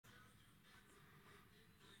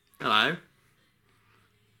Hello.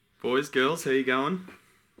 Boys, girls, how you going?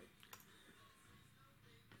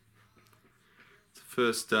 It's the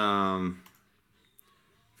first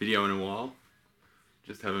video in a while.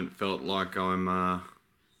 Just haven't felt like I'm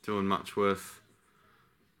doing much worth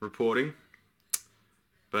reporting.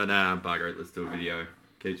 But bugger it, let's do a video.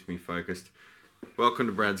 Keeps me focused. Welcome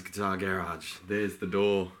to Brad's Guitar Garage. There's the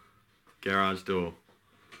door. Garage door.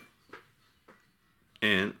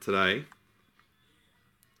 And today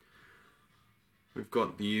we've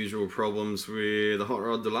got the usual problems with the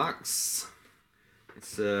Hotrod Deluxe.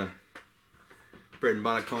 It's a bread and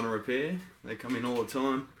butter kind of repair. They come in all the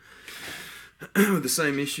time with the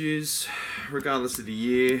same issues, regardless of the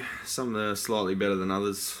year. Some are slightly better than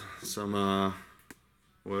others. Some are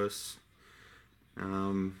worse.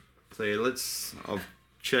 So yeah, I've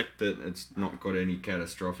checked that it's not got any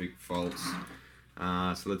catastrophic faults.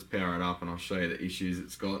 So let's power it up and I'll show you the issues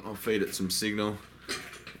it's got. I'll feed it some signal.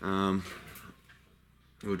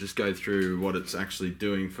 We'll just go through what it's actually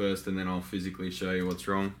doing first, and then I'll physically show you what's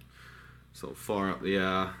wrong. So I'll fire up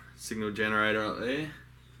the signal generator up there,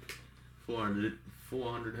 400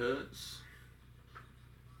 hertz,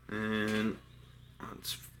 and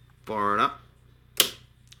let's fire it up.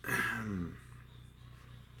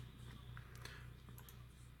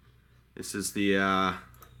 This is the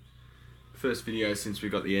first video since we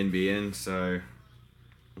got the NBN, so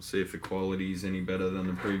we'll see if the quality is any better than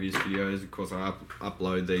the previous videos. Of course, I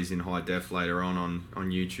upload these in high def later on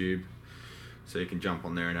YouTube, so you can jump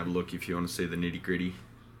on there and have a look if you want to see the nitty gritty.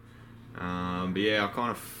 But yeah, I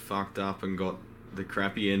kind of fucked up and got the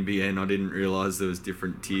crappy NBN. I didn't realise there was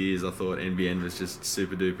different tiers. I thought NBN was just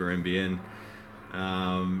super duper NBN.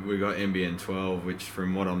 We got NBN 12, which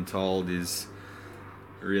from what I'm told is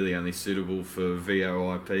really only suitable for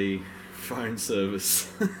VoIP phone service.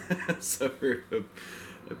 So we're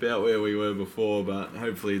about where we were before, but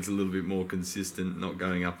hopefully it's a little bit more consistent, not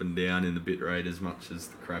going up and down in the bitrate as much as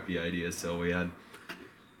the crappy ADSL we had.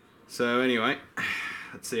 So anyway,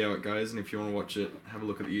 let's see how it goes, and if you want to watch it, have a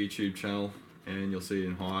look at the YouTube channel and you'll see it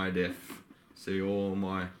in high def. See all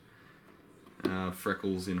my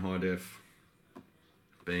freckles in high def,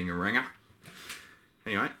 being a ranger.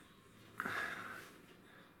 Anyway,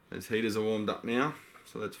 those heaters are warmed up now,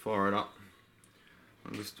 so let's fire it up.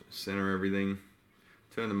 I'll just center everything,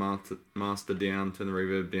 turn the master down, turn the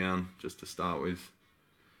reverb down just to start with,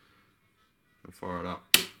 and fire it up.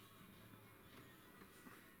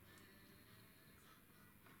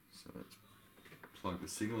 So let's plug the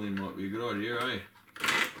signal in, might be a good idea, eh?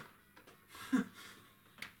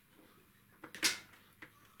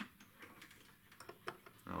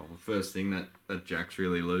 Oh, well, first thing, that jack's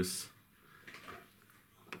really loose.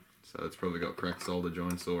 So it's probably got cracked solder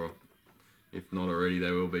joints, or if not already,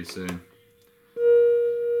 they will be soon.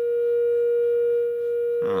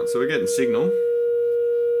 Alright, so we're getting signal.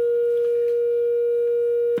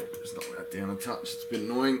 Just knock that down a touch, it's a bit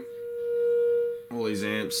annoying. All these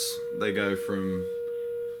amps, they go from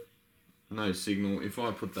no signal. If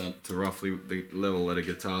I put that to roughly the level that a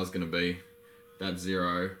guitar's going to be, that's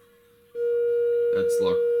 0. That's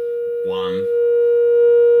like 1.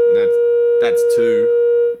 And that's 2.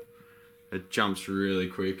 It jumps really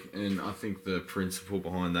quick, and I think the principle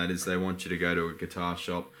behind that is they want you to go to a guitar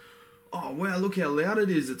shop. Oh wow, look how loud it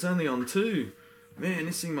is, it's only on 2. Man,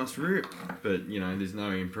 this thing must rip. But, you know, there's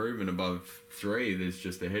no improvement above 3, there's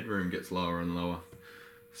just the headroom gets lower and lower.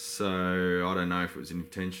 So, I don't know if it was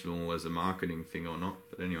intentional as a marketing thing or not,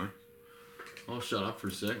 but anyway. I'll shut up for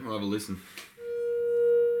a sec, we'll have a listen.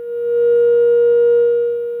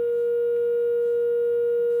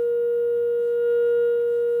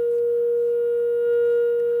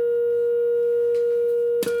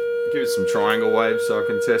 Give it some triangle waves so I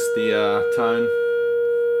can test the tone.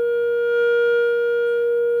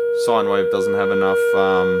 Sine wave doesn't have enough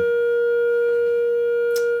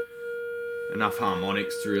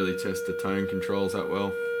harmonics to really test the tone controls that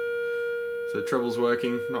well. So the treble's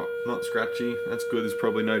working, not scratchy. That's good. There's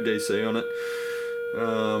probably no DC on it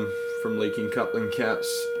from leaking coupling caps.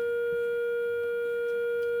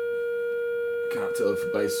 Can't tell if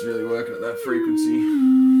the bass is really working at that frequency.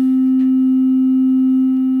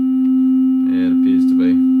 Yeah, it appears to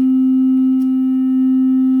be.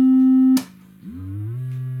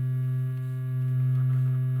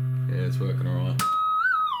 Yeah, it's working alright.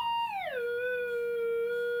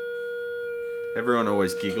 Everyone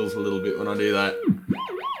always giggles a little bit when I do that.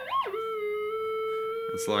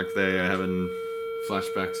 It's like they're having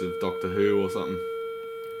flashbacks of Doctor Who or something.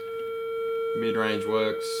 Mid-range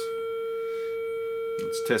works.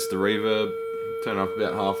 Let's test the reverb. Turn it up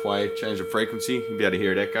about halfway, change the frequency, you'll be able to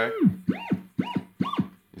hear it echo.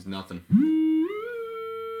 There's nothing.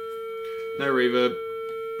 No reverb.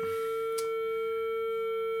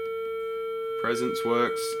 Presence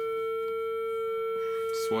works.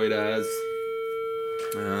 Sweet as.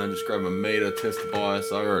 Just grab my meter, test the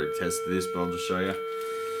bias. I already tested this, but I'll just show you.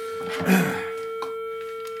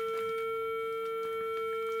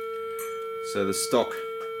 So the stock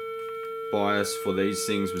bias for these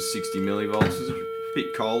things was 60 millivolts. It's a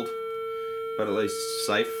bit cold, but at least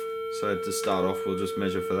safe. So to start off, we'll just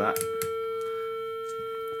measure for that.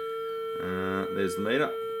 There's the meter.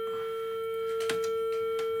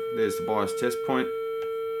 There's the bias test point.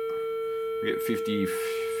 We get 50,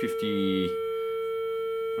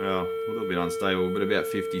 well, a little bit unstable, but about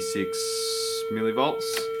 56 millivolts.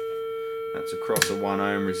 That's across a 1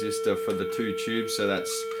 ohm resistor for the 2 tubes, so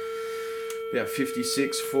that's about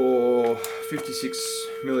 56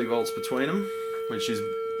 millivolts between them, which is,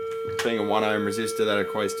 being a 1 ohm resistor, that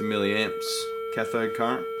equates to milliamps cathode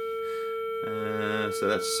current. So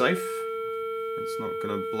that's safe. It's not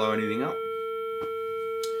going to blow anything up.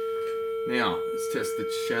 Now, let's test the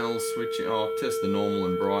channel switching. Oh, I'll test the normal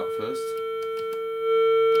and bright first.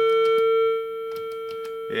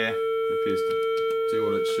 Yeah, it appears to do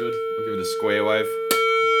what it should. I'll give it a square wave.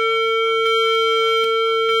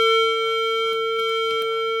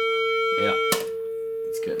 Yeah,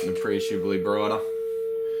 it's getting appreciably brighter.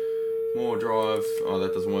 More drive. Oh,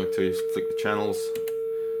 that doesn't work till you flick the channels.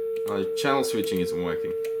 Oh, channel switching isn't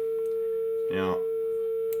working. Now,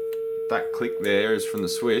 that click there is from the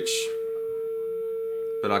switch,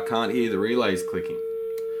 but I can't hear the relays clicking.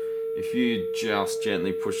 If you just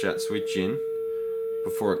gently push that switch in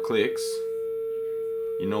before it clicks,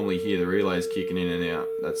 you normally hear the relays kicking in and out.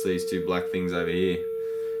 That's these 2 black things over here,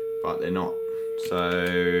 but they're not.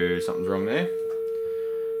 So something's wrong there.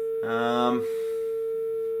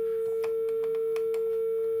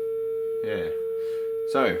 Yeah.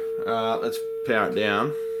 So let's power it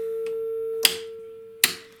down.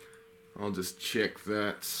 I'll just check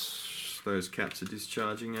that those caps are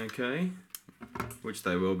discharging okay, which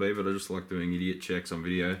they will be, but I just like doing idiot checks on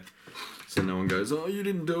video so no one goes, oh, you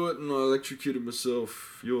didn't do it and I electrocuted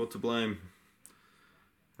myself, you're to blame.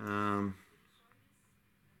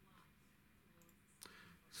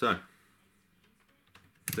 So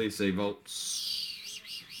DC volts,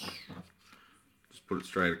 just put it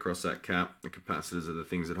straight across that cap. The capacitors are the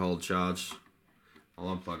things that hold charge.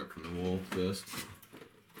 I'll unplug it from the wall first.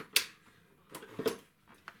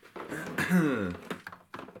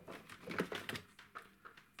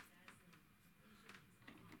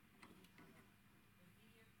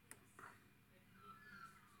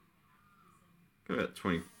 About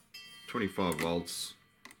 25 volts.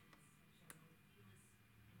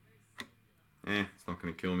 It's not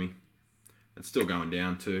going to kill me. It's still going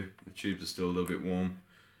down too. The tubes are still a little bit warm.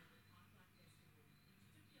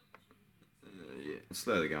 Yeah, it's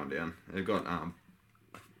slowly going down. They've got, I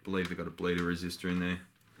believe they've got a bleeder resistor in there.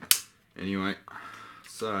 Anyway,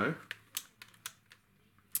 so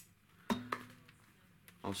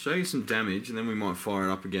I'll show you some damage and then we might fire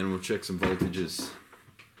it up again. We'll check some voltages.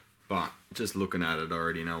 But just looking at it, I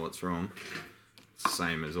already know what's wrong. It's the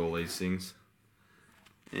same as all these things.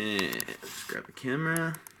 And let's grab the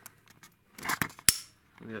camera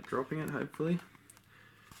without dropping it, hopefully.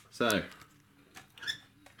 So,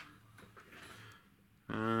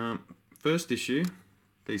 first issue,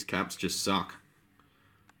 these caps just suck.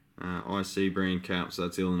 IC brand caps,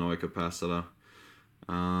 that's Illinois capacitor.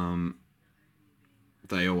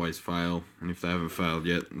 They always fail, and if they haven't failed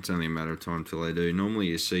yet, it's only a matter of time till they do. Normally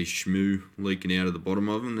you see shmoo leaking out of the bottom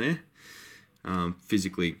of them there.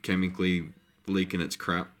 Physically, chemically leaking its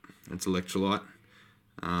crap, its electrolyte.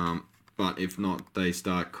 But if not, they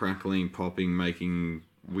start crackling, popping, making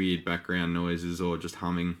weird background noises or just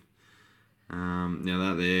humming. Now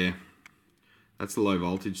that there, that's the low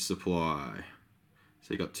voltage supply.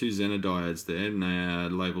 So you've got 2 Zener diodes there, and they are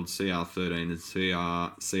labelled CR13 and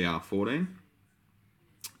CR14.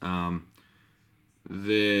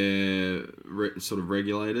 They're sort of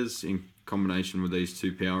regulators in combination with these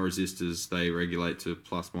 2 power resistors. They regulate to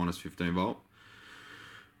plus minus 15 volt.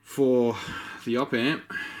 For the op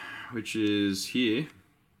amp, which is here,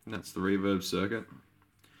 that's the reverb circuit,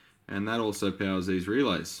 and that also powers these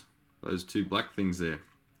relays, those 2 black things there.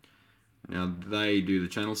 Now they do the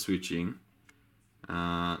channel switching,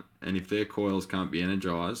 and if their coils can't be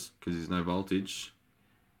energized because there's no voltage,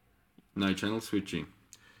 no channel switching.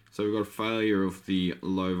 So we've got a failure of the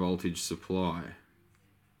low voltage supply,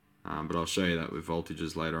 but I'll show you that with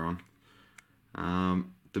voltages later on.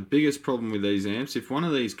 The biggest problem with these amps, if one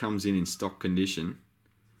of these comes in stock condition,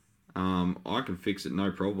 I can fix it no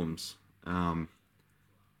problems.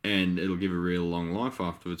 and it'll give a real long life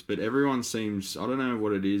afterwards. But everyone seems, I don't know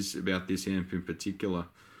what it is about this amp in particular,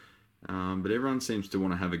 but everyone seems to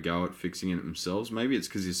want to have a go at fixing it themselves. Maybe it's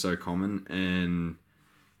because it's so common and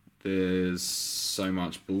there's so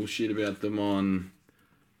much bullshit about them on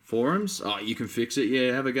forums. Oh, you can fix it,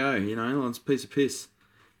 yeah, have a go, you know, it's a piece of piss.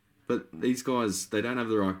 But these guys, they don't have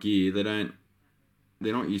the right gear, they're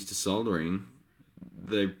not used to soldering,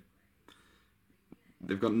 they've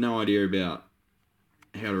got no idea about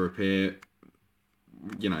how to repair.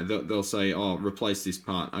 You know, they'll say, oh, replace this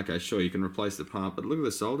part. Okay, sure, you can replace the part, but look at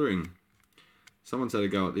the soldering. Someone's had a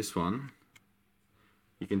go at this one.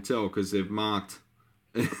 You can tell because they've marked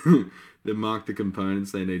they've marked the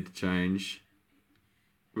components they need to change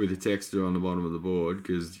with a texture on the bottom of the board,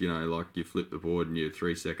 because, you know, like you flip the board and your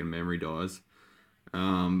 3-second memory dies.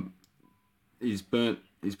 He's burnt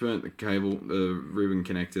the cable, the ribbon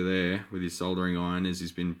connector there with his soldering iron as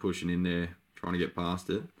he's been pushing in there, trying to get past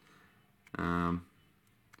it.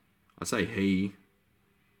 I say he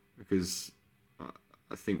because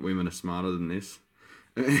I think women are smarter than this.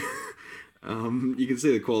 You can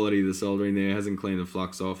see the quality of the soldering there. Hasn't cleaned the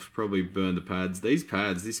flux off. Probably burned the pads. These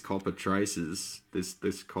pads, this copper traces,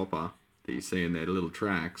 this copper that you see in there, the little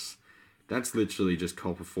tracks, that's literally just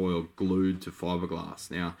copper foil glued to fiberglass.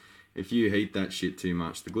 Now, if you heat that shit too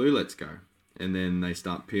much, the glue lets go, and then they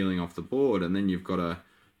start peeling off the board, and then you've got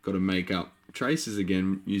to make up traces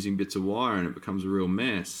again using bits of wire, and it becomes a real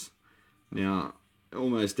mess. Now,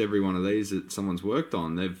 almost every one of these that someone's worked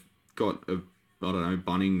on, they've got a, I don't know,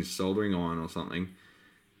 Bunnings soldering iron or something,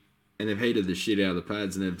 and they've heated the shit out of the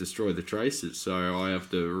pads and they've destroyed the traces, so I have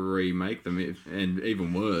to remake them. And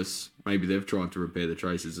even worse, maybe they've tried to repair the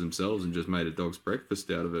traces themselves and just made a dog's breakfast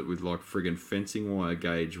out of it with like friggin' fencing wire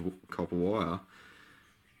gauge copper wire,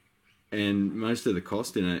 and most of the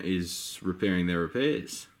cost in it is repairing their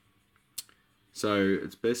repairs. So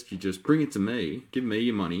it's best you just bring it to me, give me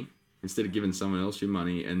your money, instead of giving someone else your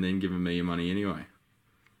money and then giving me your money anyway.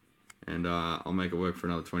 And I'll make it work for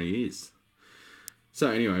another 20 years. So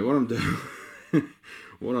anyway, what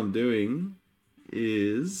I'm doing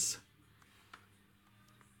is,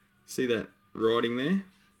 see that writing there?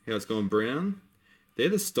 How it's gone brown? They're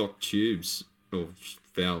the stock tubes, or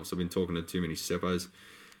valves. I've been talking to too many seppos.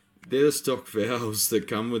 They're the stock valves that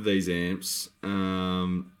come with these amps.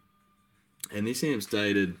 And this amp's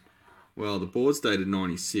dated, well, the board's dated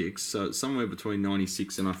 96, so it's somewhere between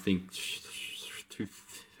 96 and I think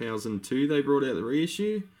 2002 they brought out the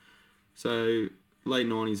reissue. So late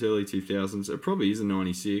 90s, early 2000s. It probably is a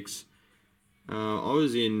 96. I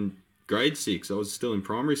was in grade 6. I was still in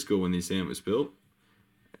primary school when this amp was built.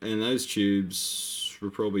 And those tubes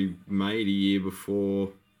were probably made a year before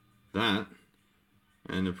that.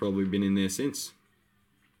 And they've probably been in there since.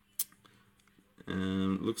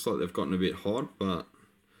 Looks like they've gotten a bit hot, but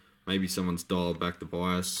maybe someone's dialed back the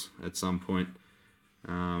bias at some point,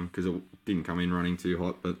 because it didn't come in running too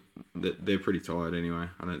hot, but they're pretty tired anyway.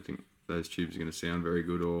 I don't think those tubes are going to sound very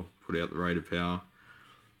good or put out the rated power.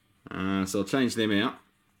 So I'll change them out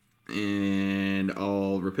and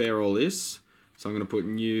I'll repair all this. So I'm going to put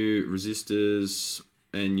new resistors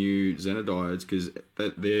and new Zener diodes, because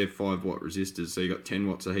they're 5-watt resistors. So you got 10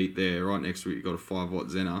 watts of heat there. Right next to it, you've got a 5-watt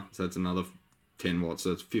Zener. So that's another 10 watts. So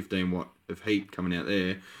that's 15 watt of heat coming out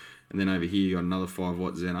there. And then over here, you got another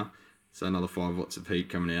 5-watt Zener. So another 5 watts of heat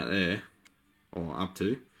coming out there, or up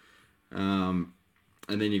to. And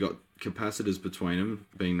then you got capacitors between them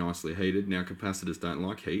being nicely heated. Now capacitors don't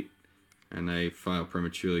like heat, and they fail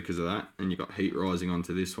prematurely because of that. And you've got heat rising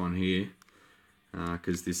onto this one here,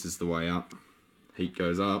 because this is the way up. Heat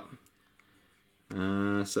goes up.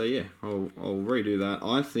 So yeah, I'll redo that.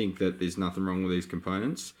 I think that there's nothing wrong with these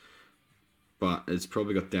components, but it's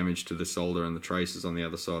probably got damage to the solder and the traces on the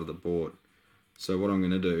other side of the board. So what I'm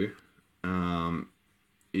going to do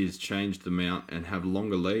is change them out and have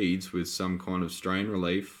longer leads with some kind of strain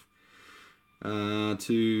relief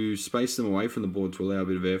to space them away from the board to allow a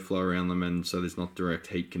bit of airflow around them, and so there's not direct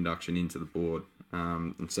heat conduction into the board.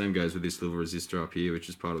 And same goes with this little resistor up here, which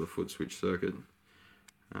is part of the foot switch circuit.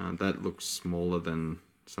 That looks smaller than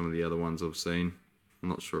some of the other ones I've seen. I'm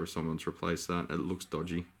not sure if someone's replaced that. It looks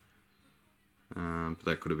dodgy. But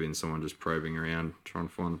that could have been someone just probing around, trying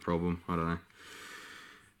to find the problem. I don't know.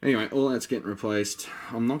 Anyway, all that's getting replaced.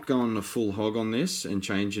 I'm not going a full hog on this and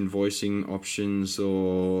changing voicing options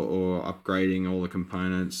or upgrading all the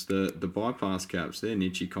components. The bypass caps, they're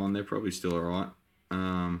Nichicon. They're probably still alright.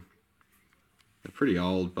 They're pretty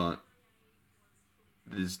old, but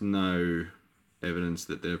there's no evidence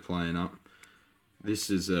that they're playing up. This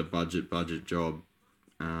is a budget job.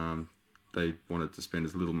 They wanted to spend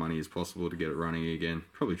as little money as possible to get it running again.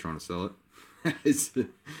 Probably trying to sell it.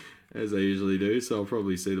 as I usually do. So I'll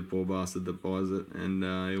probably see the poor bastard that buys it, and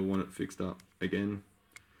he'll want it fixed up again.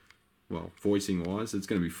 Well, voicing wise, it's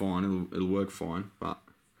going to be fine. It'll work fine, but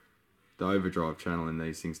the overdrive channel in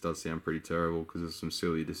these things does sound pretty terrible because of some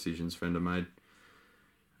silly decisions Fender made.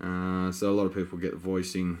 So a lot of people get the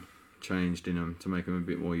voicing changed in them to make them a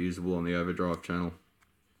bit more usable on the overdrive channel.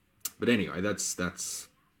 But anyway, that's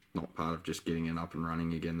not part of just getting it up and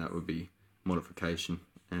running again. That would be modification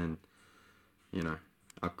and, you know,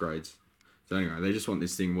 upgrades. So anyway, they just want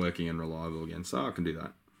this thing working and reliable again, so I can do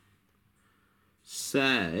that.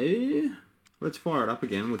 So let's fire it up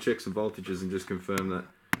again. We'll check some voltages and just confirm that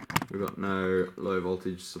we've got no low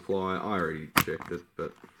voltage supply. I already checked it,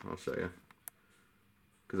 but I'll show you,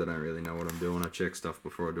 because I don't really know what I'm doing. I check stuff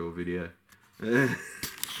before I do a video. Is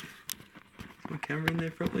my camera in there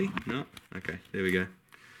properly? No? Okay, there we go.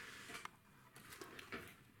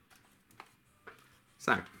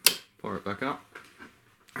 So, fire it back up.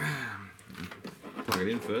 Plug it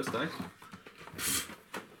in first, eh?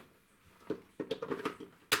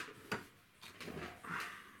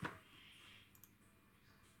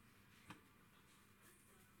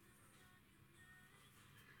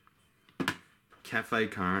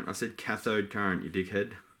 Cathode current. I said cathode current, you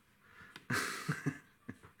dickhead.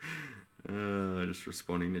 Just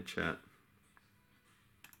responding to chat.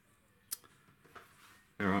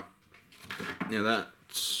 Alright. Now that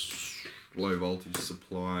low voltage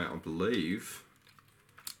supply, I believe,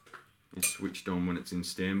 is switched on when it's in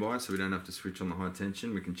standby, so we don't have to switch on the high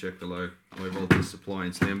tension. We can check the low voltage supply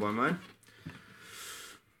in standby mode.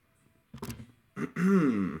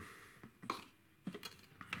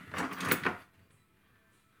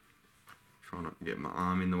 Try not to get my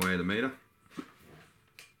arm in the way of the meter.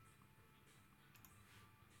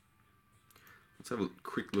 Let's have a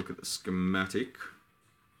quick look at the schematic.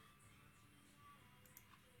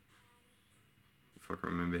 If I can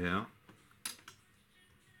remember how.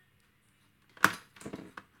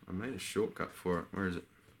 I made a shortcut for it. Where is it?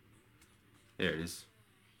 There it is.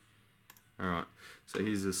 Alright, so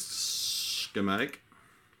here's the schematic.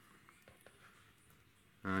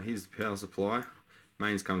 Here's the power supply.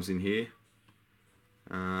 Mains comes in here.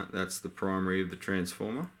 That's the primary of the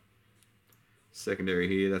transformer. Secondary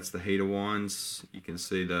here, that's the heater winds. You can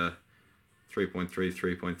see the 3.3,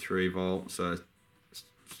 3.3 volt. So,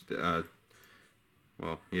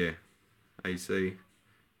 well, yeah, AC.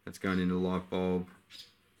 That's going into the light bulb.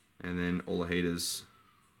 And then all the heaters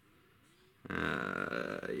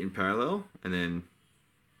in parallel. And then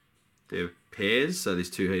they're pairs. So there's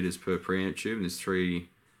 2 heaters per preamp tube. And there's three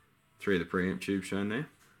of the preamp tubes shown there.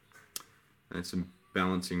 And some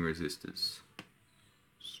balancing resistors.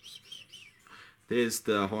 There's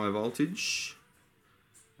the high voltage,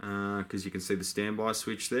 because you can see the standby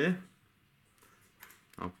switch there.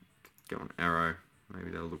 I'll go on arrow, maybe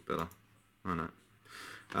that'll look better. I know.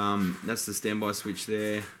 That's the standby switch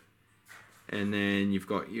there. And then you've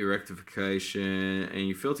got your rectification and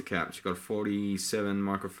your filter caps. You've got 47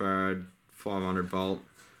 microfarad, 500 volt,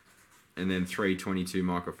 and then 322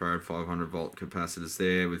 microfarad, 500 volt capacitors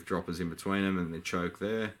there with droppers in between them, and the choke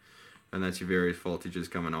there. And that's your various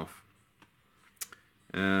voltages coming off.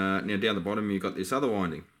 Now down the bottom you've got this other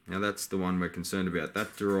winding. Now that's the one we're concerned about.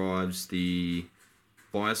 That derives the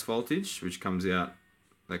bias voltage, which comes out,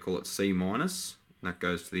 they call it C minus. That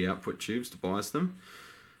goes to the output tubes to bias them.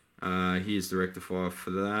 Here's the rectifier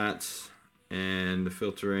for that, and the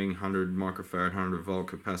filtering, 100 microfarad, 100 volt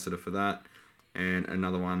capacitor for that, and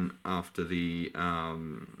another one after the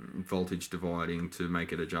voltage dividing to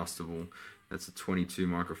make it adjustable. That's a 22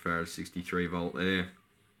 microfarad, 63 volt there.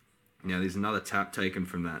 Now there's another tap taken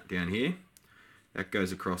from that down here. That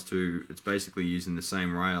goes across to, it's basically using the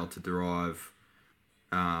same rail to derive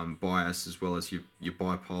bias as well as your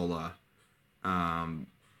bipolar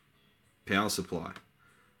power supply.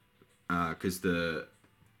 Because the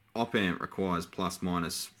op amp requires plus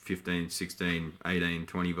minus 15, 16, 18,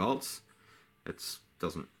 20 volts. It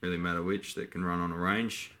doesn't really matter which, that can run on a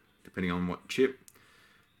range depending on what chip.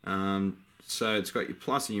 So it's got your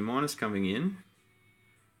plus and your minus coming in.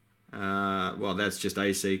 Well, that's just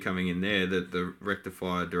AC coming in there. The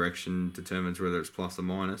rectifier direction determines whether it's plus or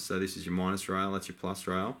minus. So this is your minus rail, that's your plus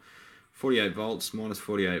rail. 48 volts, minus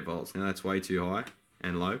 48 volts. Now that's way too high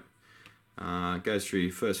and low. Goes through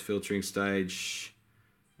your first filtering stage,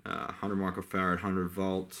 100 microfarad, 100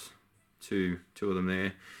 volts, two of them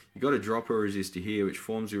there. You've got a dropper resistor here which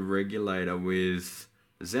forms your regulator with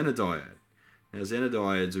a Zener diode. Now Zener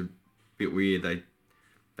diodes are a bit weird. They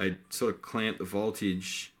sort of clamp the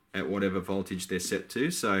voltage at whatever voltage they're set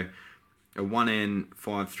to. So a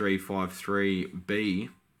 1N5353B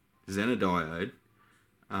Zener diode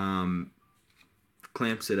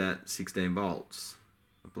clamps it at 16 volts.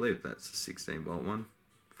 I believe that's a 16 volt one.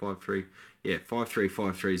 5.3, yeah,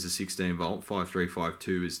 5.353 is the 16 volt.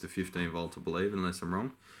 5.352 is the 15 volt, I believe, unless I'm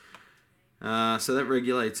wrong. So that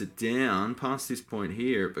regulates it down. Past this point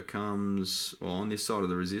here, it becomes, well, on this side of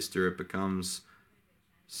the resistor, it becomes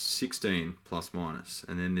 16 plus minus,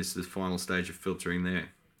 and then this is the final stage of filtering there.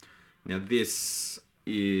 Now this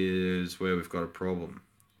is where we've got a problem.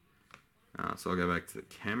 So I'll go back to the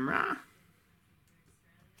camera.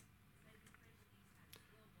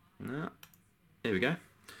 No, there we go.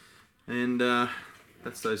 And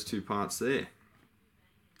that's those two parts there.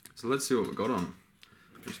 So let's see what we've got on.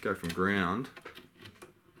 Just go from ground.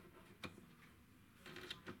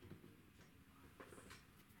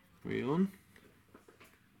 We on?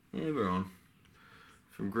 Yeah, we're on.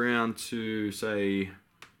 From ground to, say,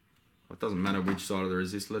 it doesn't matter which side of the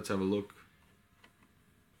resistor. Let's have a look.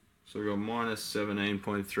 So we've got minus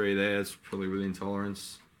 17.3 there. It's probably within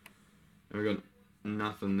tolerance. And we've got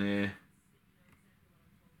nothing there.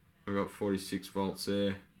 We've got 46 volts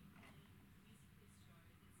there.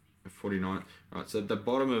 49. Right, so at the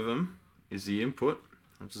bottom of them is the input.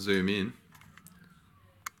 Let's zoom in.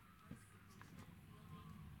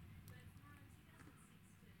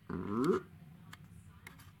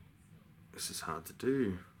 This is hard to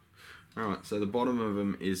do. Alright, so the bottom of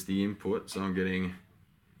them is the input, so I'm getting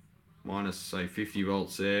minus, say, 50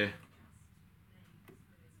 volts there,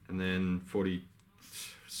 and then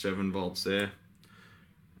 47 volts there,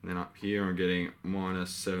 and then up here I'm getting minus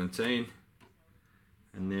 17,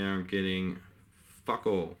 and now I'm getting fuck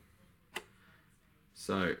all.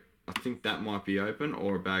 So I think that might be open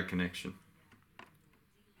or a bad connection,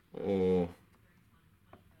 or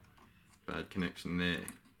bad connection there.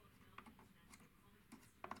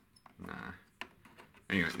 Nah.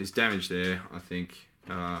 Anyway, there's damage there, I think.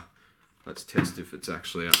 Let's test if it's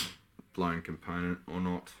actually a blown component or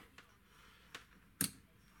not.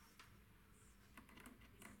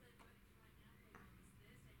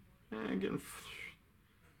 Yeah, getting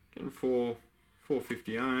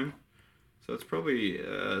 450 ohm. So it's probably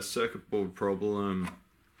a circuit board problem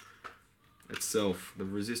itself. The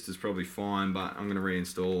resistor's probably fine, but I'm going to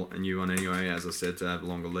reinstall a new one anyway, as I said, to have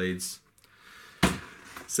longer leads.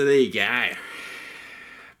 So there you go.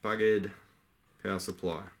 Buggered power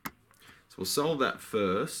supply. So we'll solve that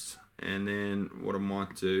first, and then what I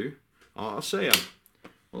might do, I'll show you.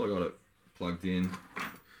 Well, I got it plugged in.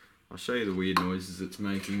 I'll show you the weird noises it's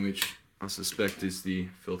making, which I suspect is the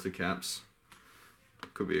filter caps.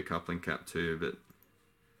 Could be a coupling cap too, but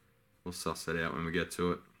we'll suss that out when we get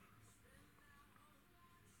to it.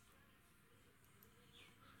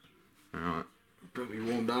 Alright, probably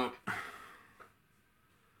warmed up.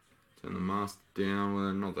 Turn the master down.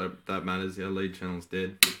 Well, not that matters. Our lead channel's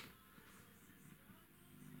dead.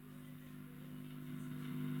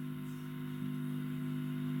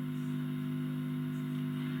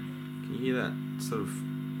 Can you hear that sort of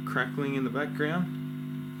crackling in the background?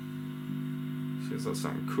 Seems like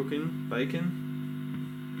something cooking, bacon.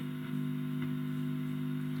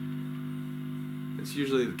 It's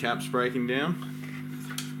usually the caps breaking down.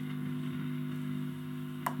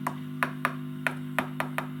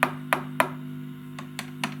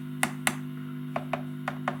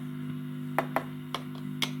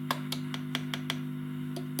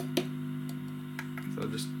 So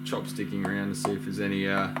just chopsticking around to see if there's any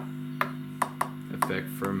effect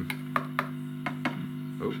from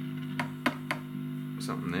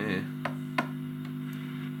something there.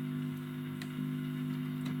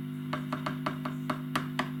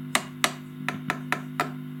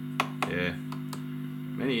 Yeah,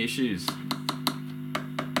 many issues.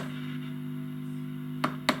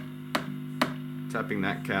 Tapping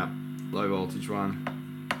that cap, low voltage one,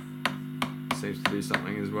 seems to do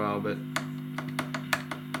something as well, but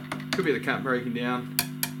could be the cap breaking down,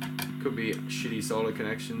 could be shitty solder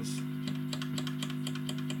connections.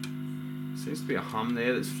 Seems to be a hum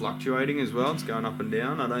there that's fluctuating as well. It's going up and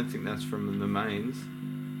down. I don't think that's from the mains.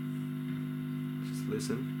 Just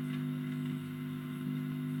listen.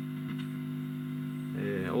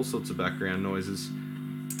 Yeah, all sorts of background noises.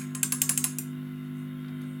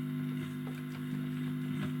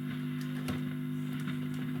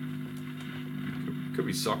 Could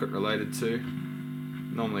be socket related too.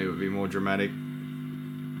 Normally it would be more dramatic.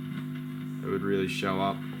 It would really show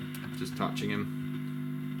up just touching him.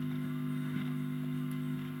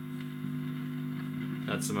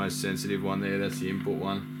 That's the most sensitive one there, that's the input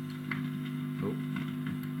one. Oh.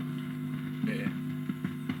 Yeah.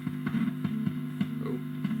 Oh.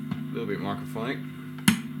 A little bit microphonic.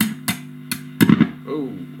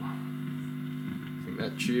 Oh. I think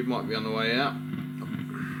that tube might be on the way out.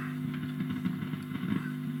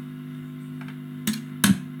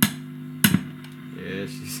 Yeah,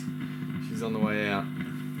 she's on the way out.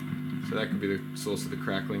 So that could be the source of the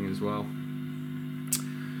crackling as well.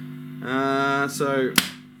 So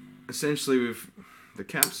essentially the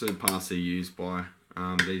caps are past their use by.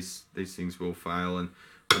 These things will fail, and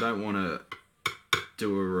I don't want to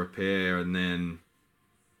do a repair and then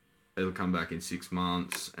it'll come back in 6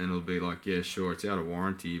 months and it'll be like, yeah, sure, it's out of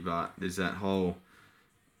warranty, but there's that whole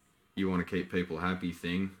you want to keep people happy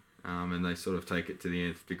thing, and they sort of take it to the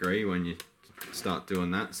nth degree when you start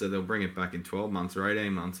doing that. So they'll bring it back in 12 months or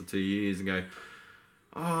 18 months or 2 years and go,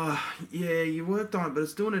 oh, yeah, you worked on it, but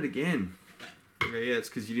it's doing it again. Okay, yeah, it's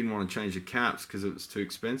because you didn't want to change the caps because it was too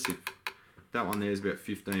expensive. That one there is about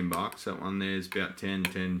 15 bucks. That one there is about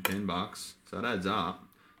 10 bucks. So it adds up.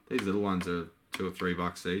 These little ones are $2 or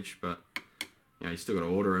 $3 each, but you know, you still got to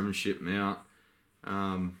order them and ship them out.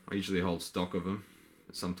 I usually hold stock of them,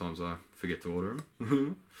 but sometimes I forget to order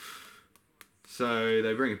them. So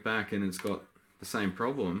they bring it back and it's got the same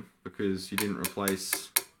problem because you didn't replace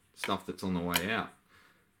stuff that's on the way out.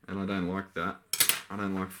 And I don't like that. I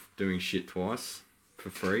don't like doing shit twice for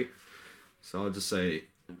free. So I'll just say,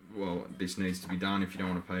 well, this needs to be done. If you don't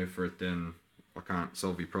want to pay for it, then I can't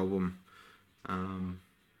solve your problem.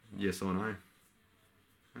 Yes or no.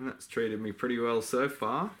 And that's treated me pretty well so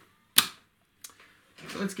far.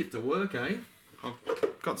 So let's get to work, eh? I've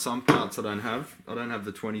got some parts I don't have. I don't have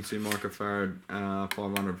the 22 microfarad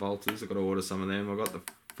 500 volters. I've got to order some of them. I've got the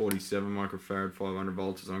 47 microfarad 500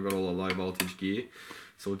 volters, and I've got all the low voltage gear.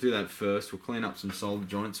 So we'll do that first. We'll clean up some solder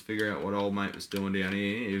joints, figure out what old mate was doing down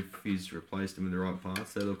here, if he's replaced them with the right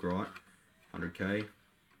parts. They look right. 100k.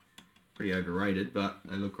 Pretty overrated, but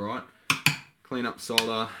they look right. Clean up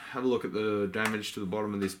solder, have a look at the damage to the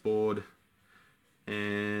bottom of this board,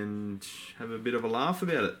 and have a bit of a laugh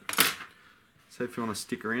about it. So if you want to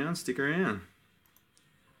stick around, stick around.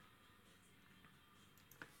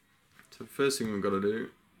 So the first thing we've got to do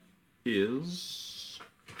is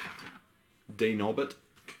de-knob it.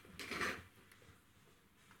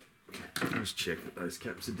 Let's check that those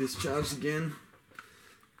caps are discharged again.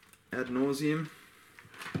 Ad nauseum.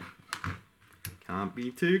 Can't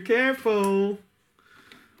be too careful.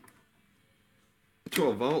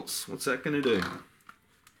 12 volts, what's that going to do? If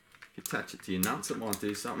you attach it to your nuts, it might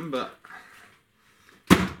do something, but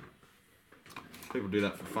people do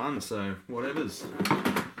that for fun, so whatever's.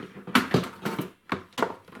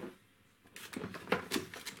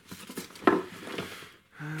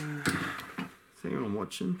 Think I'm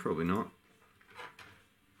watching? Probably not.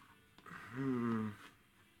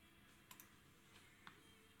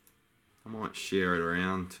 I might share it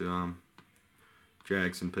around to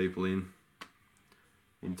drag some people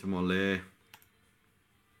into my lair.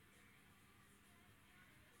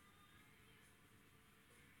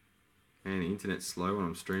 And the internet's slow when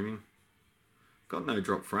I'm streaming. Got no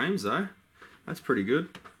drop frames though. That's pretty good.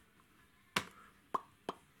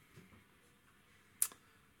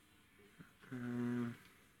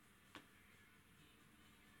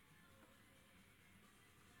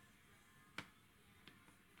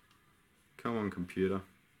 Come on, computer.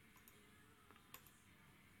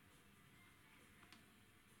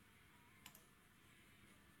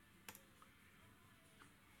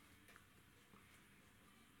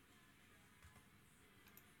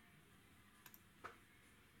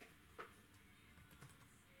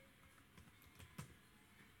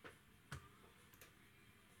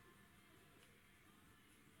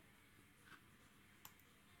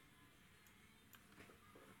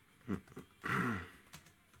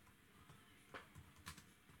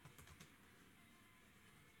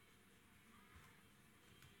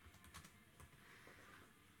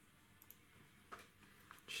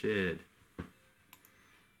 Shared.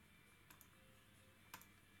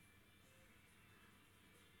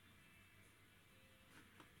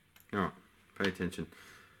 Alright, pay attention.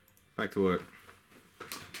 Back to work.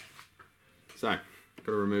 So, got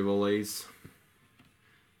to remove all these.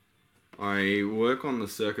 I work on the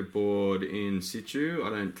circuit board in situ. I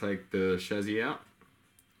don't take the chassis out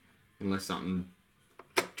unless something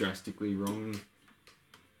drastically wrong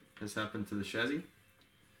has happened to the chassis.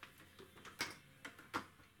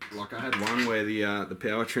 Like I had one where the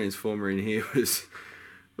power transformer in here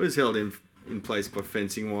was held in place by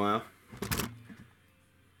fencing wire.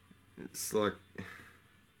 It's like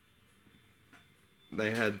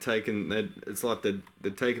it's like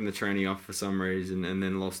they'd taken the tranny off for some reason and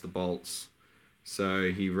then lost the bolts.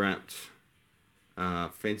 So he wrapped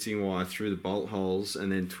fencing wire through the bolt holes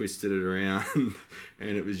and then twisted it around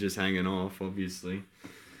and it was just hanging off, obviously.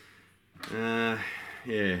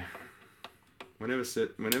 Yeah. Whenever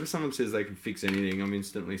someone says they can fix anything, I'm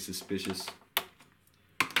instantly suspicious.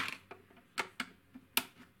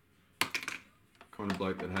 kind of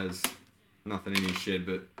bloke that has nothing in his shed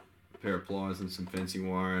but a pair of pliers and some fencing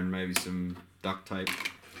wire and maybe some duct tape.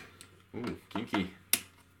 Ooh, kinky.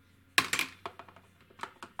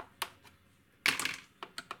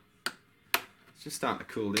 It's just starting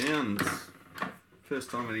to cool down. It's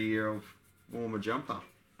first time of the year I've worn my jumper.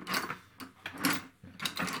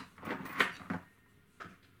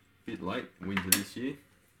 Bit late winter this year.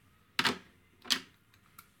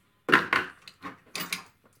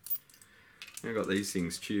 I got these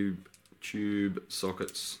things, tube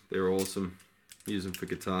sockets. They're awesome. Use them for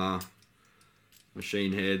guitar,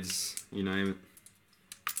 machine heads, you name it.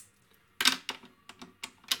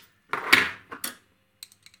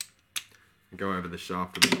 Go over the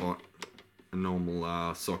shaft of the pot. A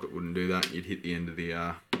normal socket wouldn't do that. You'd hit the end of the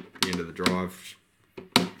drive.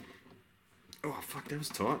 Oh fuck, that was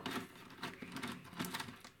tight.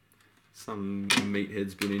 Some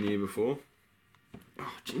meathead's been in here before.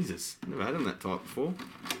 Oh Jesus, never had them that tight before.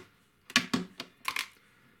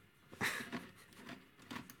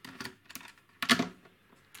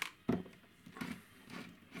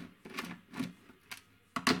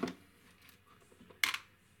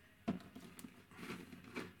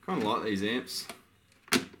 Kind of like these amps.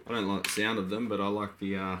 I don't like the sound of them, but I like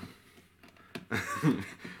the I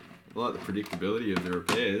like the predictability of the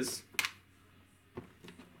repairs.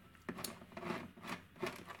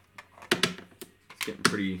 It's getting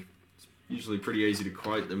pretty. It's usually pretty easy to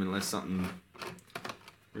quote them unless something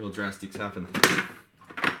real drastic's happen.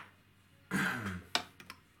 And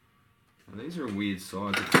these are a weird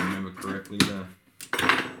size if I remember correctly. Yeah,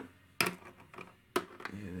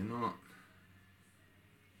 they're not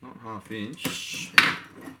half inch.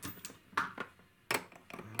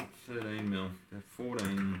 13 mil. They're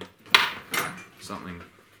 14 something.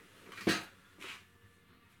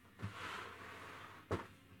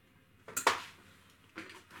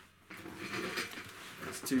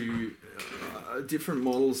 It's two different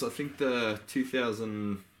models. I think the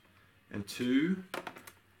 2002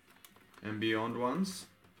 and beyond ones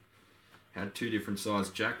had two different size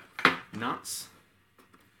jack nuts,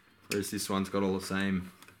 whereas this one's got all the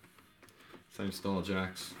same style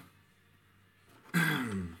jacks.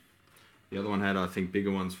 The other one had, I think,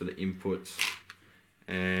 bigger ones for the inputs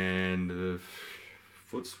and the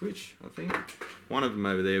foot switch, I think. One of them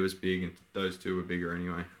over there was big and those two were bigger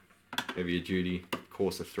anyway. Heavier duty,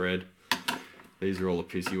 coarser thread. These are all the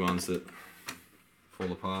pissy ones that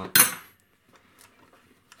fall apart.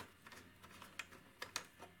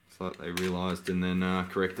 It's like they realised and then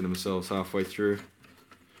corrected themselves halfway through.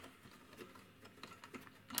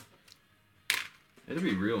 It'd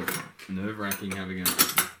be real nerve-wracking having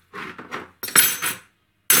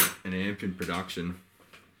an amp in production.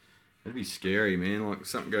 It'd be scary, man. Like, if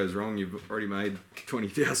something goes wrong, you've already made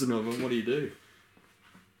 20,000 of them. What do?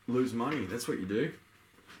 Lose money. That's what you do.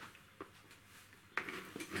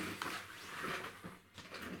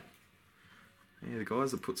 Yeah, the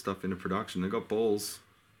guys that put stuff into production, they've got balls.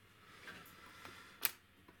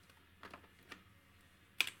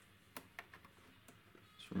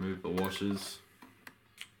 Just remove the washers.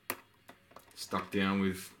 Stuck down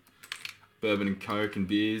with bourbon and coke and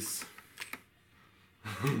beers.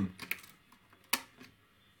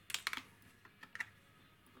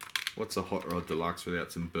 What's a Hotrod Deluxe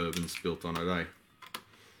without some bourbon spilt on it, eh?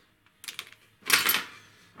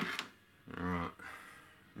 Alright,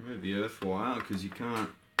 remove the earth wire because you can't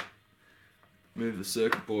move the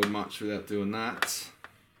circuit board much without doing that.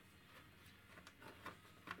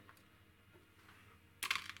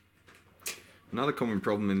 Another common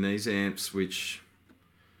problem in these amps, which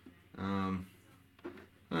I don't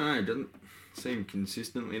know, it doesn't seem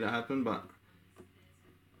consistently to happen, but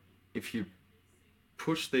if you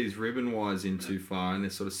push these ribbon wires in too far and they're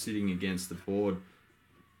sort of sitting against the board,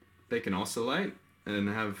 they can oscillate and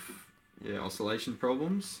have oscillation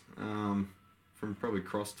problems from probably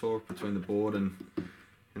cross torque between the board and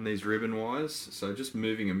these ribbon wires. So just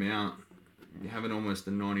moving them out, having almost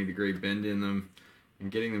a 90-degree bend in them,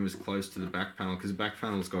 and getting them as close to the back panel, because the back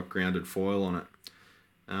panel's got grounded foil on it.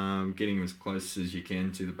 Getting them as close as you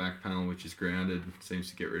can to the back panel, which is grounded, seems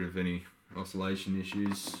to get rid of any oscillation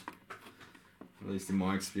issues, at least in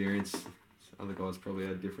my experience. Other guys probably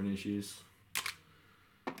had different issues.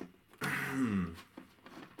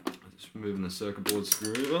 Just removing the circuit board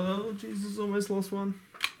screw. Oh Jesus, almost lost one.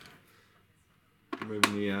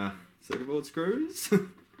 Removing the circuit board screws.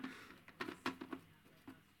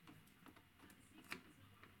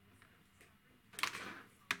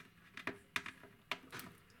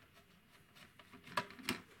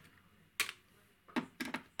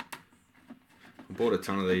 I bought a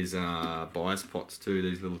ton of these bias pots too,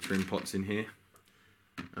 these little trim pots in here.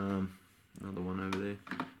 Another one over there.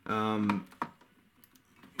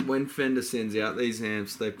 When Fender sends out these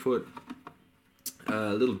amps, they put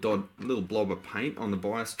a little blob of paint on the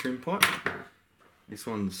bias trim pot. This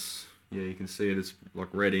one's, yeah, you can see it, it's like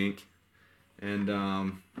red ink. And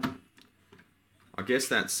I guess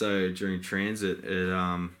that's so during transit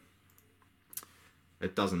it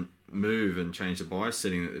doesn't move and change the bias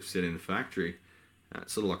setting that they've set in the factory.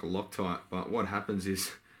 It's sort of like a Loctite, but what happens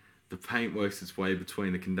is the paint works its way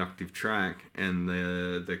between the conductive track and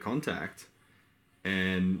the contact,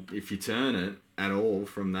 and if you turn it at all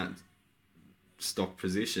from that stock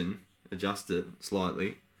position, adjust it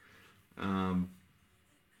slightly,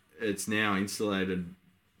 it's now insulated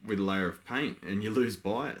with a layer of paint, and you lose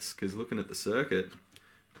bias. Because looking at the circuit,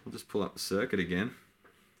 I'll just pull up the circuit again.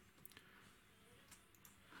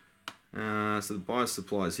 So the bias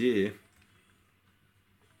supplies here.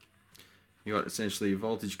 You got essentially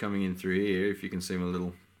voltage coming in through here. If you can see my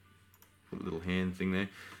little hand thing there,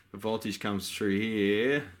 the voltage comes through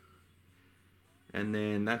here, and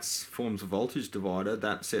then that forms a voltage divider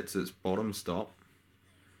that sets its bottom stop.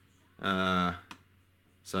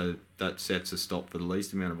 So that sets a stop for the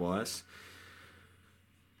least amount of bias.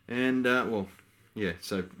 And well, yeah.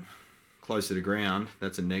 So closer to ground,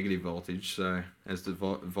 that's a negative voltage. So as the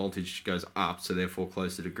voltage goes up, so therefore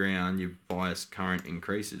closer to ground, your bias current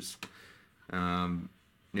increases. Now,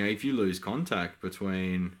 if you lose contact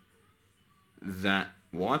between that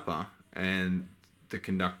wiper and the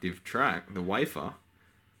conductive track, the wafer,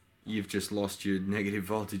 you've just lost your negative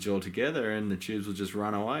voltage altogether, and the tubes will just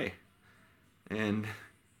run away. And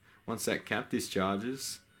once that cap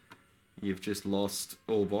discharges, you've just lost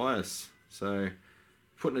all bias. So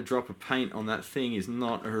putting a drop of paint on that thing is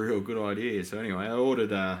not a real good idea. So anyway, I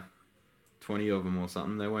ordered 20 of them or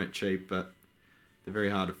something. They weren't cheap, but they're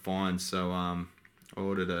very hard to find. So I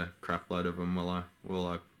ordered a crap load of them while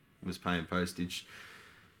I was paying postage,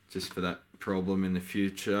 just for that problem in the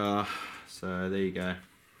future. So there you go.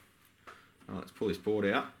 Right, let's pull this board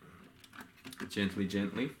out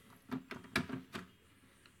gently.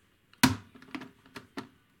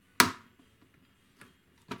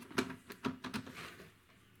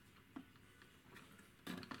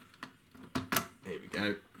 There we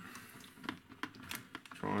go.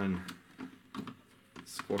 Try and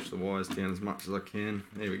squash the wires down as much as I can.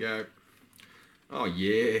 There we go. Oh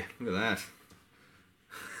yeah, look at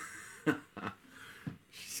that.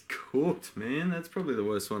 She's cooked, man. That's probably the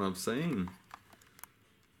worst one I've seen.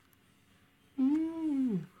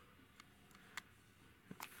 Ooh.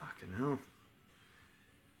 Fucking hell.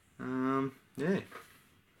 Yeah.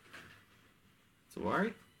 It's a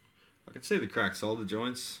worry. I can see the cracked solder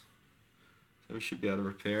joints, so we should be able to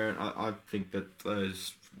repair it. I think that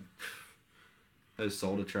those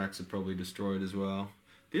solder tracks are probably destroyed as well.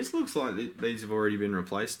 This looks like these have already been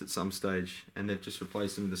replaced at some stage, and they've just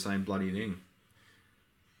replaced them with the same bloody thing.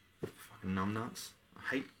 Fucking numbnuts.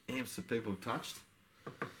 I hate amps that people have touched.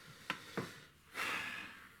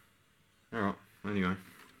 Alright, anyway.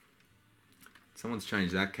 Someone's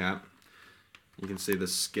changed that cap. You can see the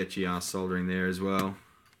sketchy ass soldering there as well.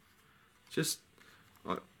 Just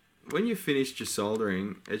when you've finished your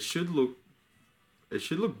soldering, it should look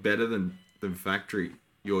better than factory,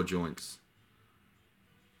 your joints.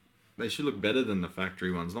 They should look better than the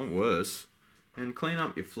factory ones, not worse. And clean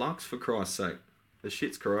up your flux, for Christ's sake. The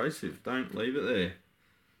shit's corrosive. Don't leave it there.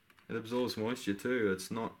 It absorbs moisture too. It's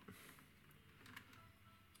not...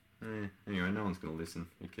 Anyway, no one's going to listen.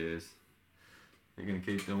 Who cares? They're going to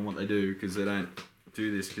keep doing what they do, because they don't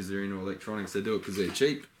do this because they're into electronics. They do it because they're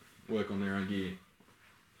cheap. Work on their own gear.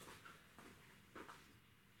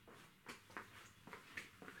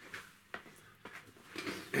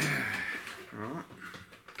 Alright.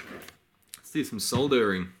 Let's do some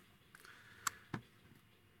soldering.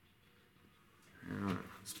 Alright,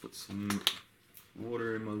 let's put some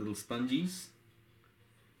water in my little spongies.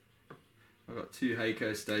 I've got two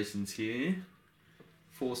Heiko stations here.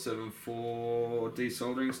 474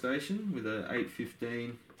 desoldering station with a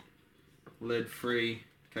 815 lead-free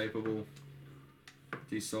capable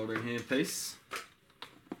desoldering handpiece,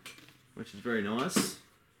 which is very nice.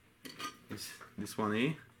 This one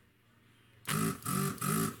here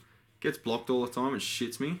gets blocked all the time. It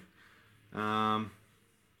shits me. Yeah,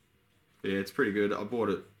 it's pretty good. I bought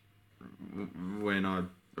it when I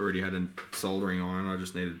already had a soldering iron. I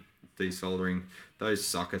just needed desoldering. Those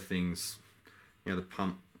sucker things, you know, the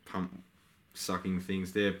pump sucking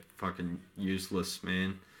things, they're fucking useless,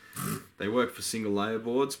 man. They work for single layer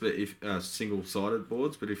boards, but if single sided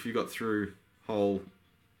boards, but if you got through hole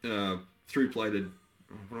through plated,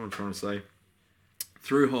 what am I trying to say?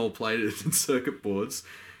 Through hole plated circuit boards,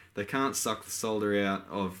 they can't suck the solder out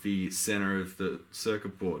of the center of the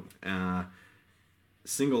circuit board.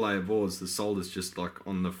 Single layer boards, the solder's just like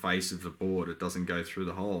on the face of the board, it doesn't go through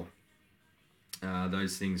the hole.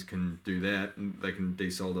 Those things can do that, and they can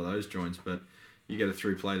desolder those joints, but you get a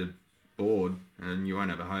 3-plated board and you won't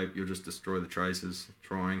have a hope. You'll just destroy the traces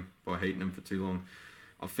trying by heating them for too long.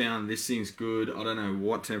 I found this thing's good. I don't know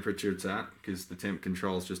what temperature it's at because the temp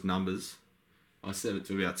control is just numbers. I set it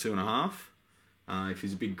to about 2.5. If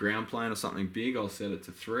it's a big ground plane or something big, I'll set it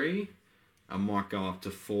to 3. I might go up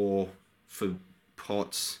to 4 for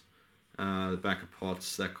pots, the back of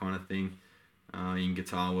pots, that kind of thing, in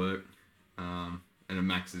guitar work. And it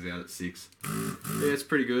maxes out at 6. Yeah, it's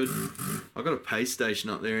pretty good. I've got a paste station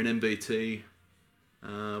up there, an MBT,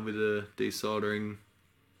 with a desoldering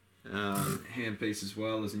handpiece as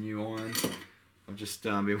well as a new iron. I've just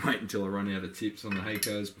been waiting until I run out of tips on the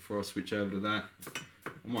Hakos before I switch over to that.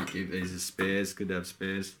 I might keep these as spares, good to have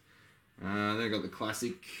spares. Then I've got the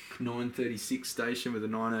classic 936 station with a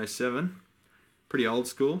 907. Pretty old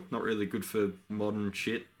school, not really good for modern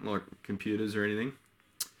shit like computers or anything.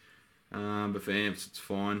 But for amps it's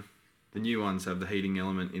fine. The new ones have the heating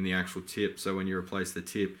element in the actual tip, so when you replace the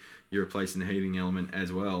tip, you're replacing the heating element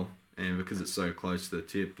as well. And because it's so close to the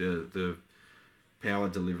tip, the power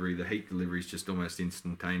delivery, the heat delivery is just almost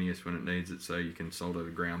instantaneous when it needs it, so you can solder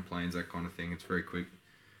the ground planes, that kind of thing. It's very quick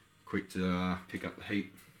to pick up the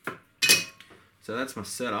heat. So that's my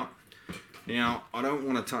setup. Now, I don't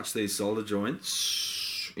want to touch these solder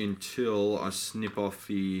joints until I snip off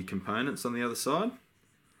the components on the other side,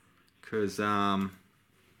 because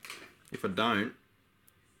if I don't,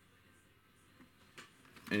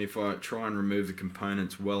 and if I try and remove the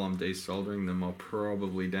components while I'm desoldering them, I'll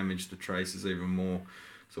probably damage the traces even more.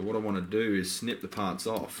 So what I want to do is snip the parts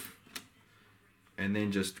off and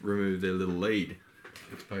then just remove their little lead.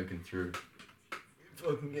 It's poking through. If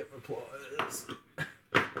I can get my pliers.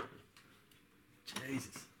 Jesus,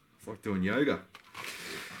 it's like doing yoga.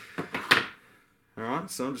 Alright,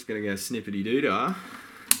 so I'm just going to go snippety-doo-dah.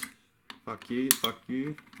 Fuck you, fuck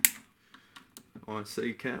you.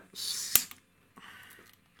 IC caps.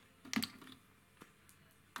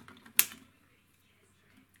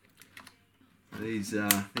 These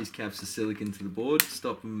caps are silicon to the board,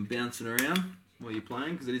 stop them bouncing around while you're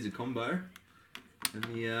playing, because it is a combo. And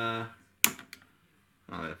the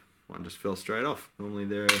one just fell straight off. Normally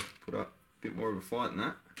they're put up a bit more of a fight than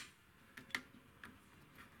that.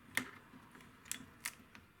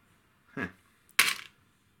 Huh.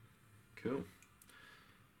 Cool.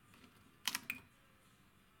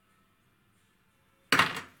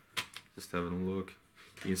 Just having a look.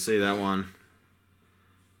 You can see that one.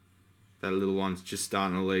 That little one's just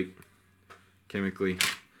starting to leak chemically.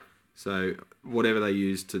 So whatever they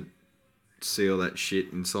use to seal that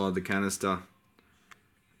shit inside the canister,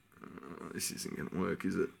 this isn't going to work,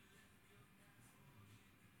 is it?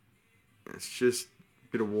 It's just a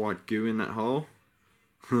bit of white goo in that hole.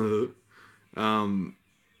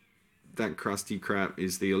 That crusty crap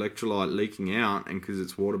is the electrolyte leaking out, and because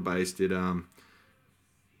it's water based, it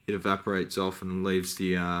evaporates off and leaves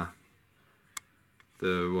the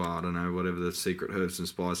well, I don't know, whatever the secret herbs and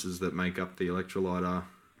spices that make up the electrolyte are.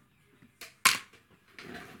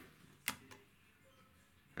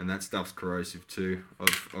 And that stuff's corrosive too.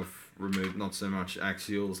 I've removed not so much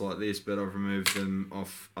axials like this, but I've removed them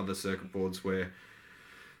off other circuit boards where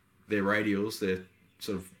they're radials, they're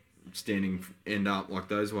sort of standing end up like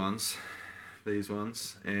those ones, these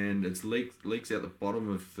ones, and it's leaks out the bottom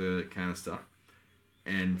of the canister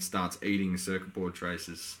and starts eating circuit board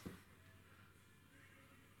traces.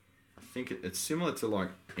 I think it's similar to like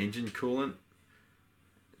engine coolant.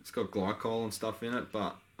 It's got glycol and stuff in it,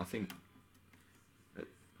 but I think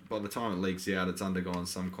by the time it leaks out, it's undergone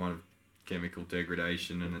some kind of chemical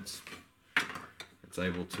degradation, and it's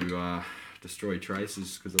able to destroy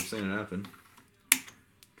traces, because I've seen it happen.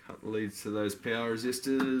 Cut the leads to those power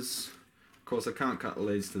resistors. Of course, I can't cut the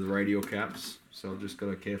leads to the radial caps, so I've just got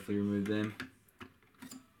to carefully remove them.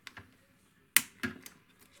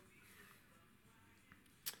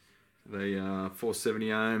 They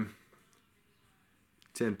 470 ohm,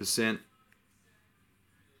 10%,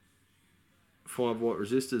 5-watt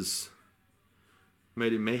resistors,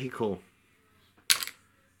 made in Mexico.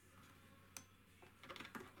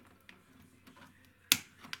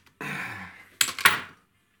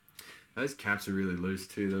 Those caps are really loose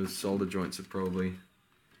too. Those solder joints are probably.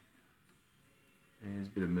 Yeah, there's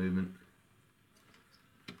a bit of movement.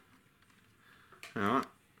 Alright.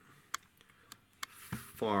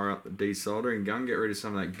 Fire up the desoldering gun, get rid of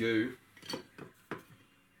some of that goo.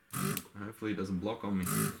 Hopefully it doesn't block on me.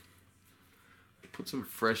 put some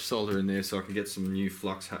fresh solder in there so I can get some new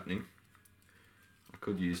flux happening. I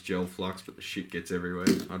could use gel flux, but the shit gets everywhere.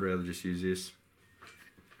 I'd rather just use this.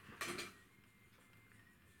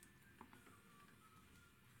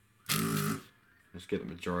 Just get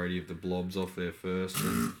the majority of the blobs off there first.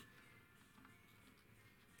 And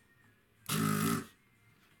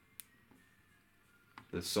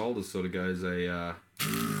the solder sort of goes a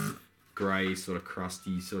grey, sort of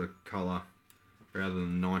crusty sort of colour, rather than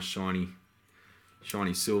a nice shiny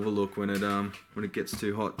silver look when it gets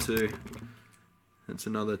too hot too. That's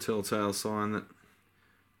another telltale sign that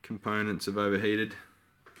components have overheated.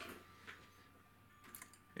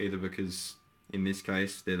 Either because, in this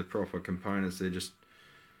case, they're the proper components, they're just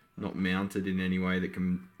not mounted in any way that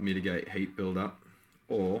can mitigate heat build-up,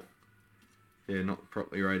 or they're not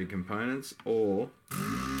properly rated components, or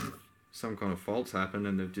some kind of fault's happened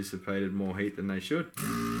and they've dissipated more heat than they should.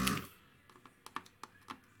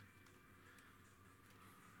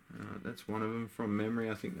 That's one of them from memory.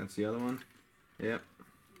 I think that's the other one. Yep.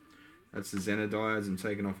 That's the Zener diodes I'm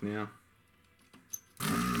taking off now.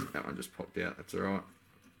 That one just popped out. That's alright.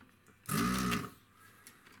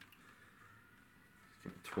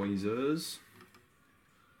 Tweezers.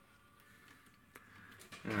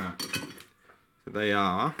 Alright. So they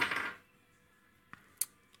are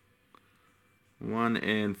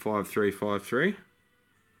 1N5353,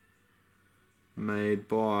 made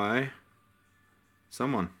by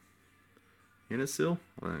someone. Unisil?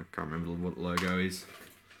 I can't remember what the logo is.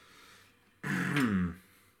 I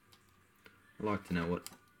like to know what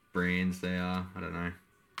brands they are. I don't know.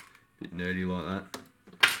 A bit nerdy like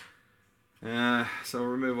that. So I'll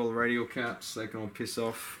remove all the radial caps. They can all piss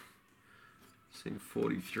off. See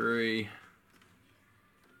 43,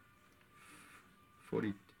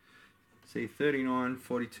 40. See 39,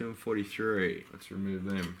 42, and 43. Let's remove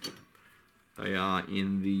them. They are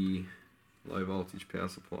in the low voltage power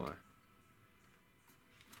supply.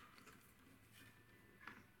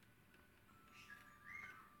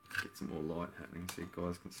 Get some more light happening so you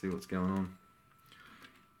guys can see what's going on.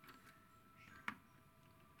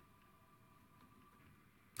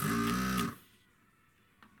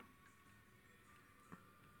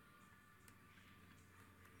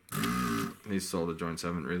 These solder joints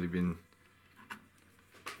haven't really been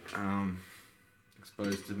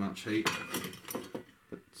exposed to much heat,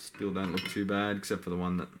 but still don't look too bad, except for the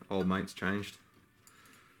one that old mate's changed.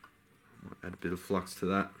 Might add a bit of flux to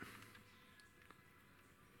that.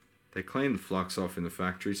 They clean the flux off in the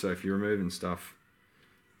factory, so if you're removing stuff,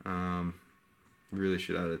 you really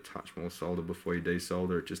should add a touch more solder before you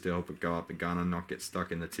desolder it, just to help it go up the gun and not get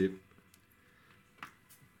stuck in the tip.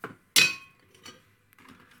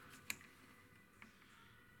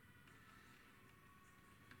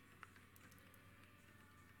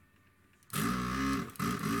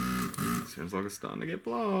 Sounds like it's starting to get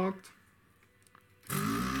blocked.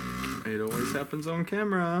 It always happens on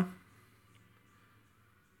camera.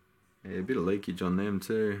 Yeah, a bit of leakage on them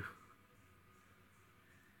too.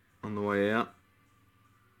 On the way out.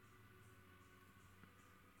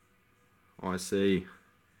 I see.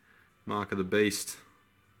 Mark of the beast.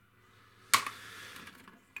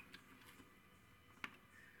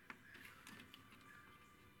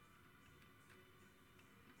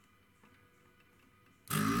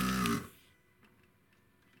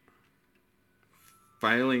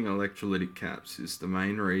 Failing electrolytic caps is the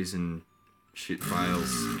main reason shit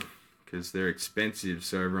fails, because they're expensive,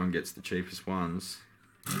 so everyone gets the cheapest ones,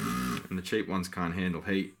 and the cheap ones can't handle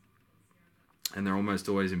heat, and they're almost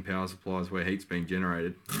always in power supplies where heat's being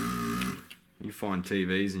generated. You find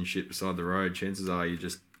TVs and shit beside the road, chances are you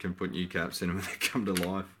just can put new caps in them and they come to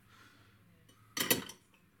life.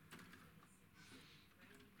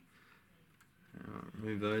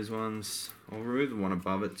 Remove those ones. I'll remove the one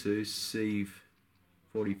above it too, C45,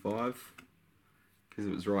 because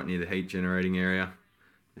it was right near the heat generating area.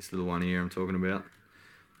 This little one here I'm talking about.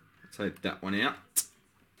 Let's take that one out,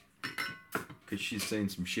 because she's seen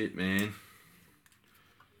some shit, man.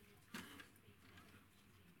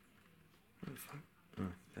 What the fuck? Oh,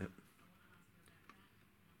 that.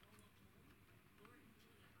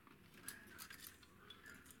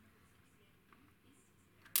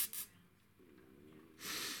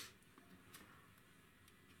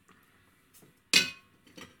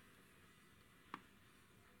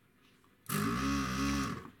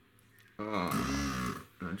 Oh,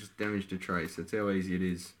 I just damaged a trace. That's how easy it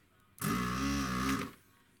is.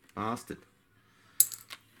 Bastard.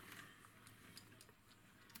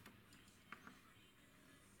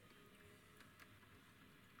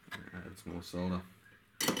 Add some more solder.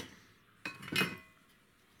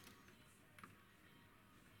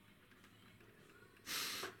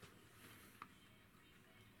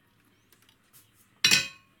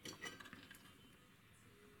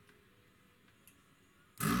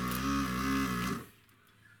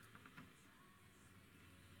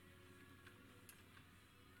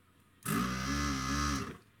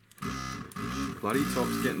 Bloody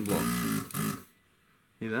top's getting blocked.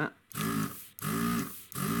 Hear that?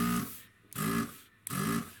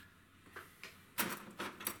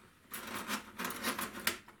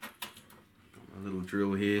 Got my little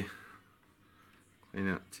drill here. Clean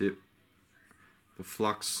out the tip. The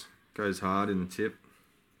flux goes hard in the tip.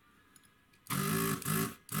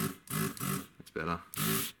 That's better.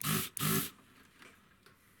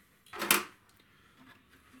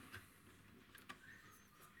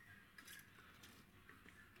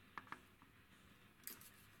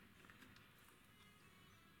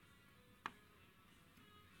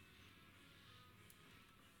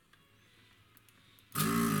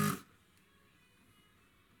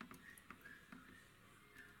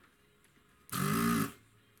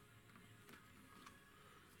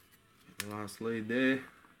 Last lead there.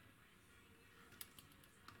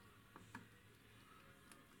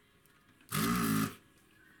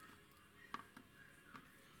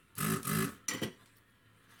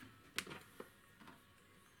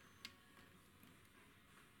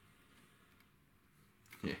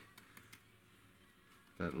 Yeah,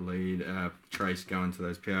 that lead trace going to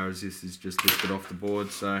those power resists is just lifted off the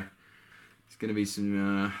board, so there's going to be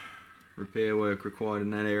some repair work required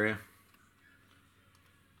in that area.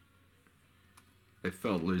 They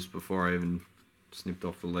felt loose before I even snipped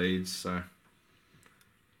off the leads, so I'll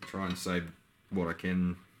try and save what I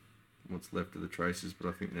can, what's left of the traces, but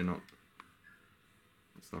I think they're not,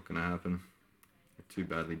 it's not going to happen. They're too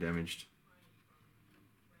badly damaged.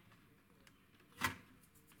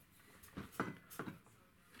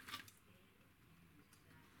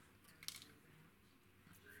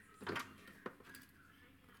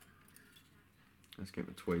 Let's get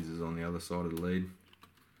the tweezers on the other side of the lead.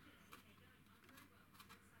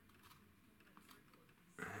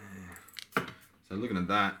 So looking at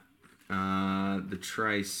that, the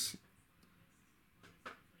trace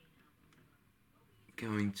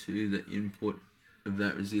going to the input of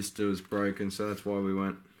that resistor is broken, so that's why we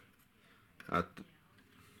weren't. That's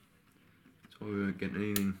why we weren't getting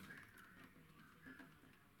anything.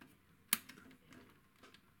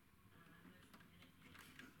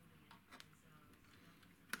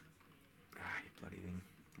 You bloody thing!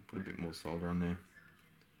 Put a bit more solder on there.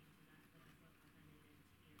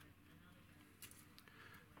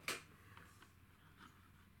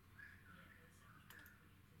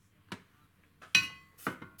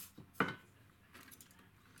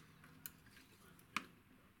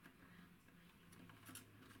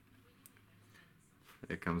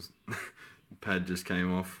 There comes, the pad just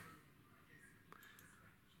came off,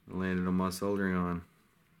 landed on my soldering iron.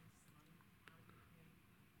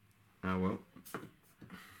 Oh well.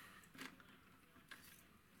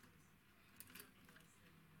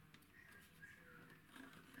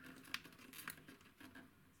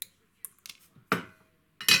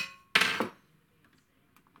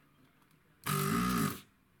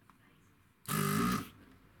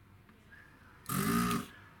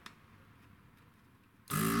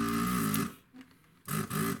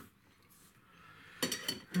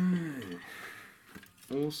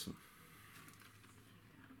 Awesome.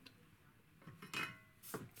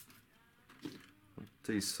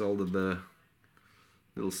 Desoldered the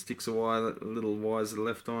little sticks of wire, little wires that are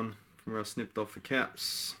left on from where I snipped off the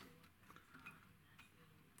caps.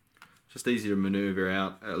 Just easier to maneuver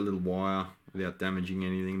out a little wire without damaging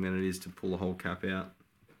anything than it is to pull the whole cap out.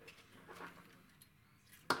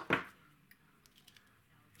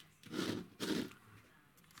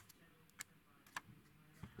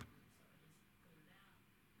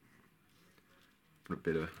 Put a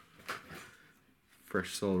bit of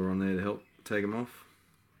fresh solder on there to help take them off.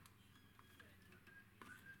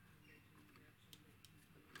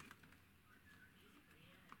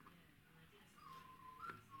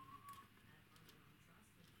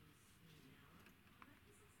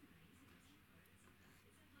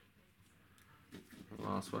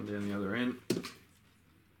 Last one down the other end.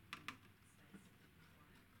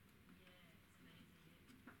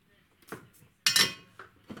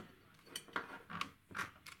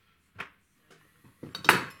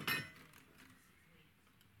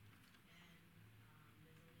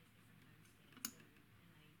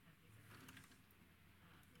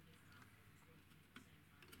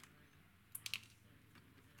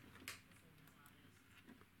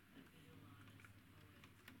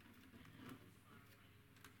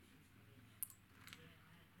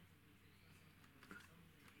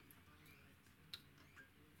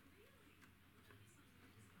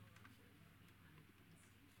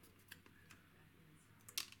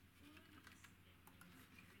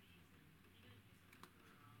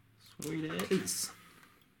 Sweet as.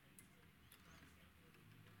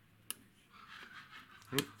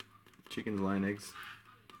 Chickens laying eggs.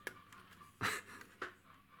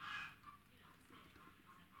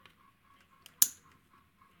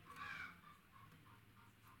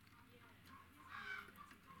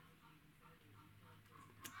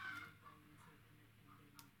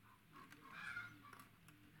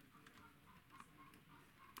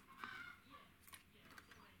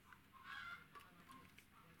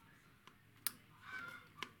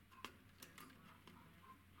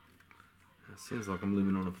 Sounds like I'm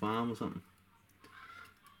living on a farm or something.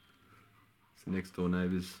 It's the next door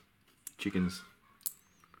neighbour's chickens.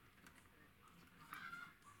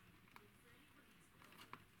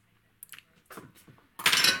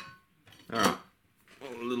 Alright, all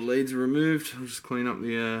the little leads are removed. I'll just clean up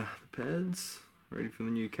the pads, ready for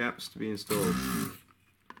the new caps to be installed.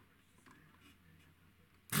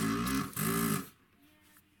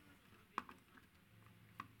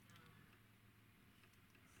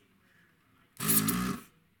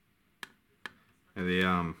 Now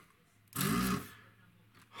the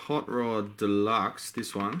Hotrod Deluxe,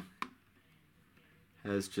 this one,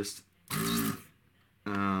 has just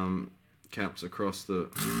caps across the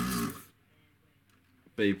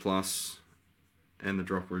B plus and the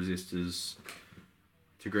drop resistors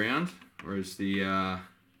to ground, whereas the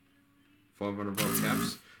 500 volt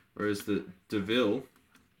caps, whereas the Deville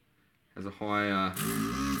has a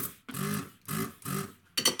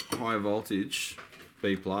high voltage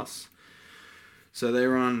B plus. So they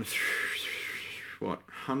run what,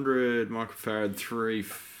 100 microfarad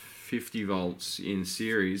 350 volts in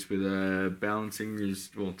series with a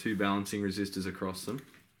two balancing resistors across them,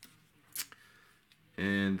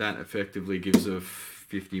 and that effectively gives a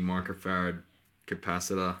 50 microfarad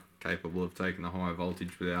capacitor capable of taking the high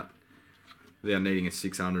voltage without needing a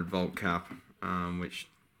 600 volt cap, which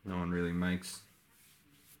no one really makes,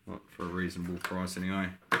 not for a reasonable price anyway.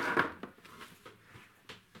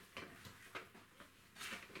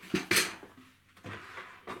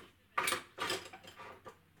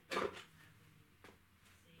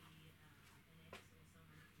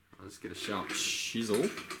 I'll just get a sharp chisel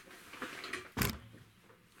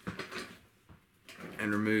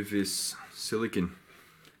and remove this silicon.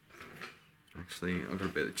 Actually, I've got a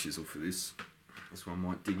better chisel for this. This one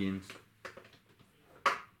might dig in.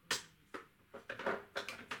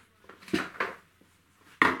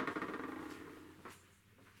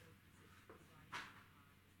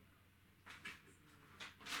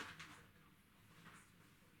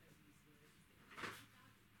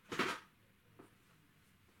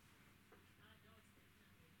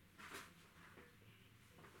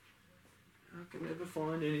 I can never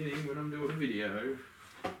find anything when I'm doing a video.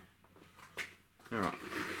 Alright.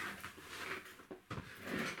 So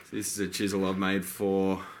this is a chisel I've made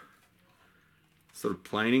for sort of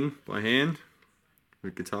planing by hand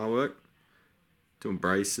with guitar work, doing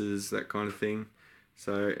braces, that kind of thing.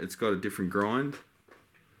 So it's got a different grind.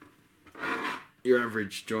 Your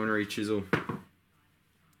average joinery chisel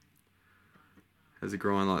has a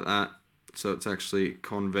grind like that, so it's actually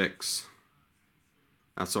concave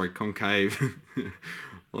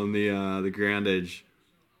on the ground edge,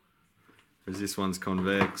 whereas this one's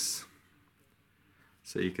convex,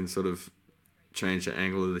 so you can sort of change the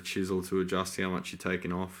angle of the chisel to adjust how much you're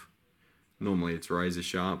taking off. Normally it's razor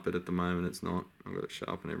sharp, but at the moment it's not. I've got it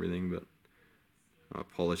sharp and everything, but I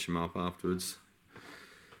polish them up afterwards.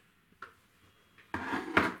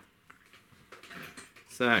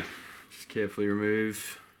 So just carefully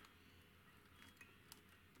remove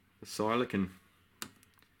the silicon.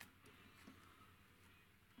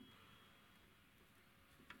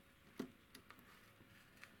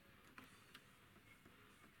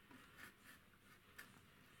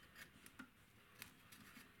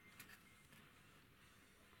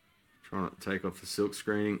 Try not to take off the silk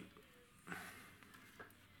screening.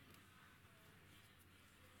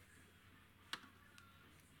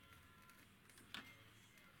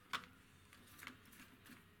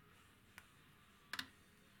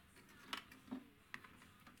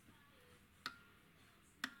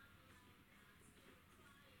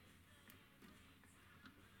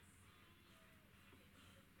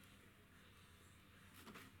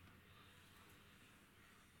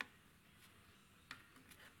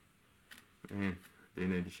 Man, I do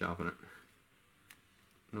need to sharpen it.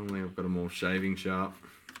 Normally I've got a more shaving sharp.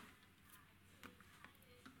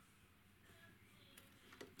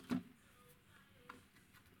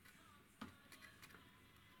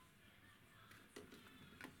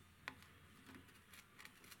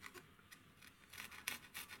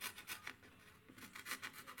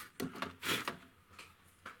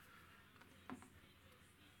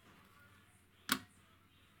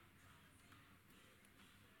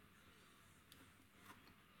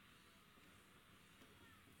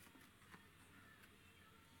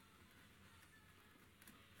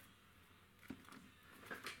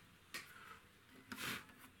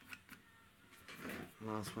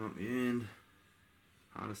 last one at the end.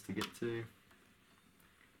 Hardest to get to.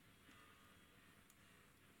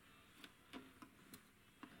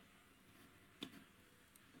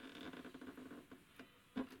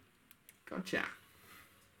 Gotcha.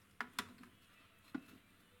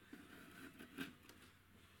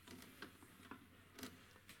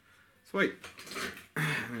 Sweet.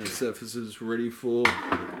 And the surface is ready for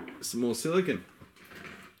some more silicon.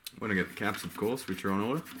 When I get the caps, of course, which are on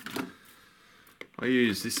order. I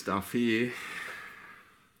use this stuff here.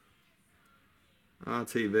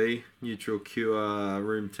 RTV, neutral cure,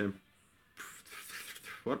 room temp...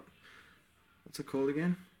 What's it called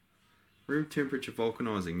again? Room temperature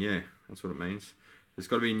vulcanizing, yeah, that's what it means. It's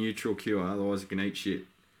got to be neutral cure, otherwise it can eat shit.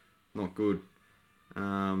 Not good.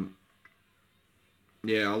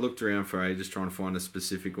 Yeah, I looked around for ages trying to find a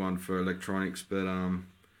specific one for electronics, but I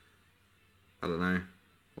don't know.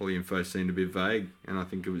 All the info seemed a bit vague, and I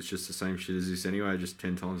think it was just the same shit as this anyway, just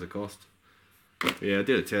 10 times the cost. But yeah, I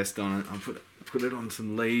did a test on it. I put it on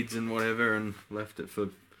some leads and whatever, and left it for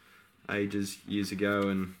ages, years ago,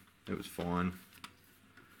 and it was fine.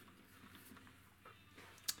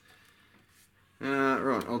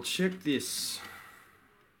 Right, I'll check this.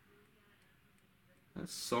 That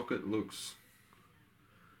socket looks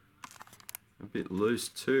a bit loose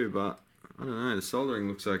too, but I don't know, the soldering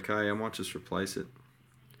looks okay. I might just replace it.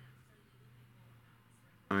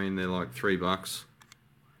 I mean, they're like $3.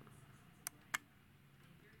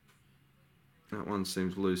 That one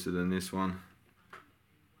seems looser than this one.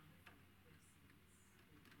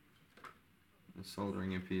 The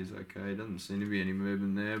soldering appears okay. Doesn't seem to be any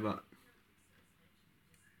movement there, but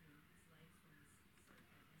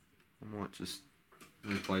I might just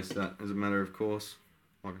replace that as a matter of course.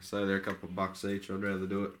 Like I say, they're a couple of bucks each. I'd rather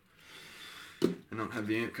do it and not have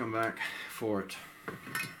the amp come back for it.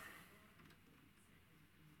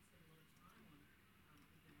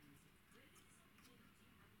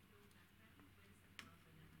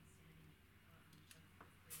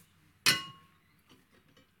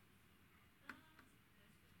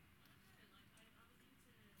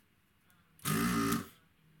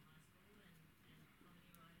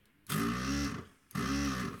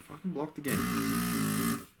 Fucking blocked again.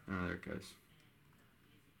 Oh, there it goes.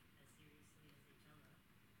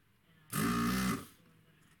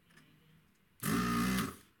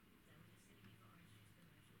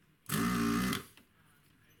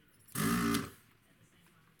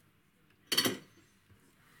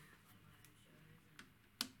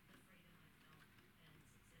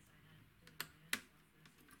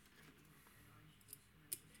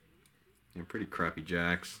 They're pretty crappy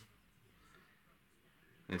jacks.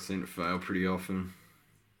 They seem to fail pretty often.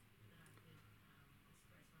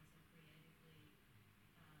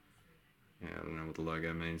 Yeah, I don't know what the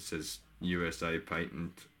logo means. It says USA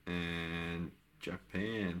patent and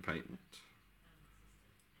Japan patent.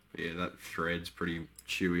 But yeah, that thread's pretty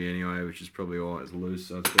chewy anyway, which is probably why it's loose.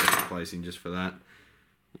 So it's worth replacing just for that.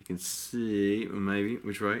 You can see, maybe,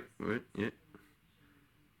 which way? Wait, yeah.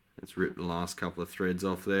 It's ripped the last couple of threads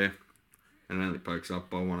off there. And it only pokes up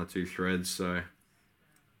by 1 or 2 threads, so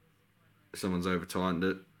someone's over tightened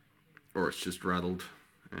it, or it's just rattled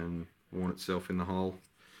and worn itself in the hole.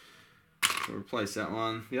 So replace that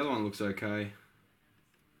one. The other one looks okay.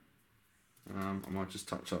 I might just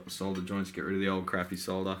touch up the solder joints, get rid of the old crappy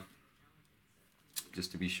solder,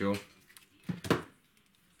 just to be sure.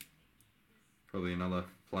 Probably another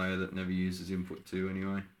player that never uses input 2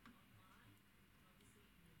 anyway.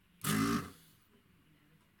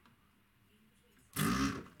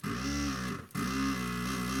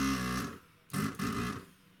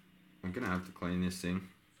 I'm gonna have to clean this thing,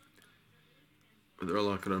 whether I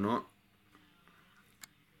like it or not.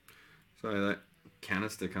 So that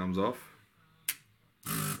canister comes off,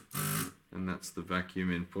 and that's the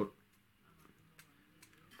vacuum input.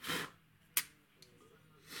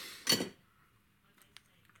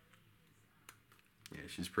 Yeah,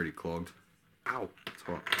 she's pretty clogged. Ow, it's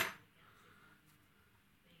hot.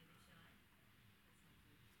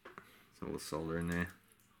 There's all the solder in there.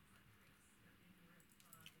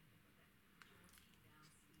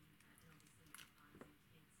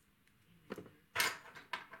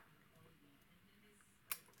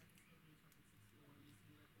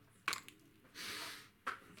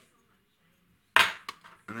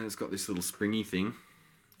 And then it's got this little springy thing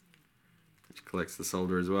which collects the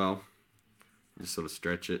solder as well. You just sort of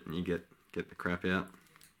stretch it and you get the crap out.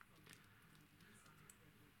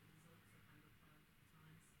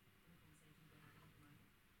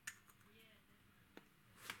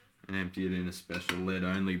 And empty it in a special lead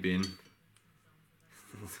only bin.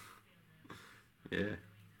 Yeah.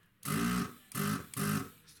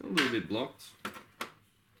 Still a little bit blocked.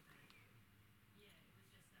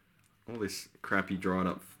 all this crappy dried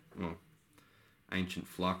up, well, ancient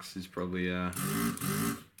flux is probably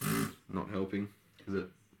not helping because it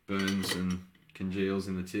burns and congeals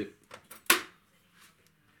in the tip.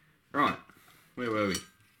 Right, where were we?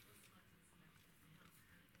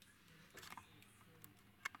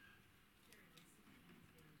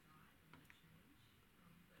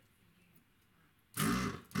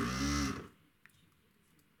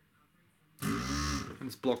 And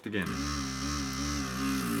it's blocked again.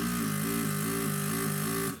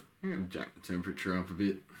 I'm going to jack the temperature up a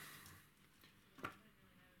bit.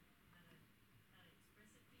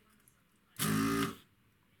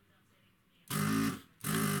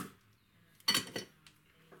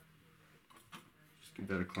 Just give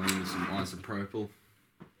that a clean with some isopropyl.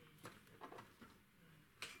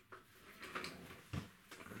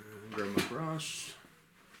 Grab my brush.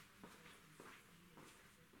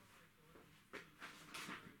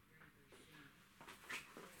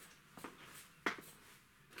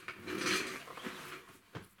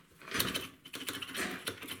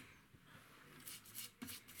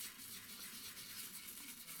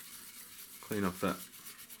 Clean off that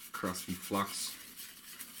crusty flux.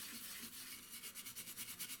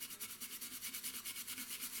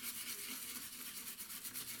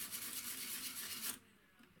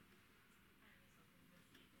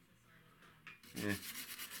 Yeah,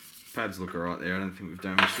 pads look alright there. I don't think we've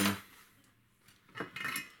damaged them.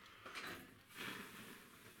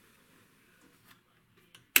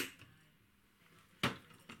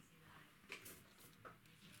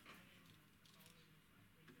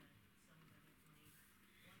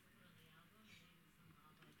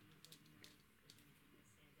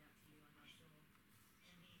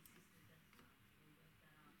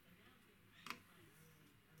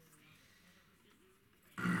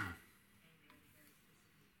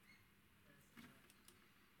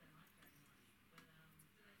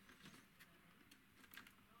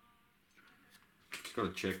 Just got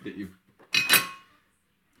to check that you've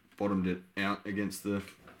bottomed it out against the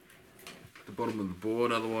bottom of the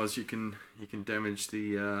board, otherwise you can damage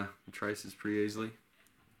the traces pretty easily.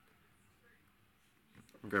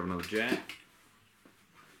 I'll grab another jack.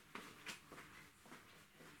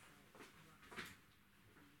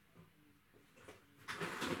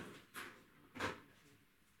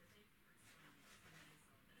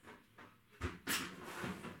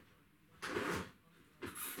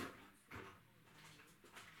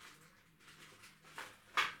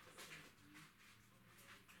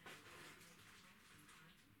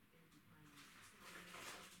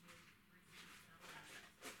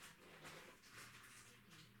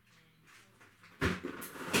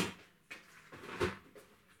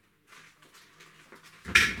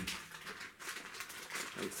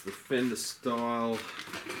 It's the Fender style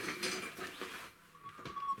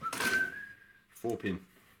 4-pin.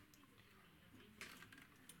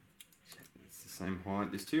 It's the same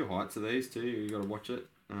height. There's two heights of these too. You got to watch it.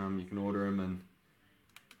 You can order them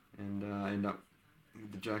and end up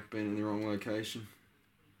with the jack being in the wrong location,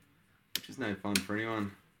 which is no fun for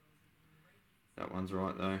anyone. That one's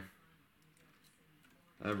right though.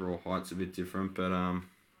 Overall height's a bit different, but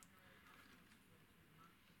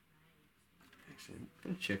actually, I'm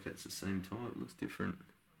going to check that's the same type. It looks different.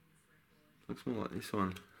 Looks more like this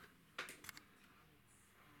one.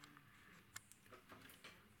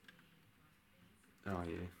 Oh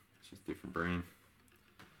yeah, it's just different brand.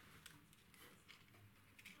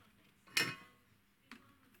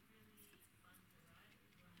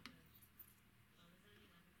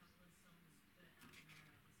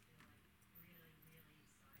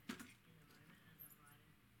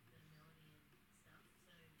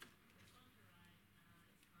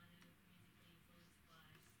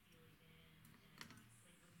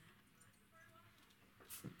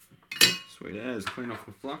 Sweet as, clean off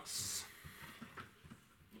the flux.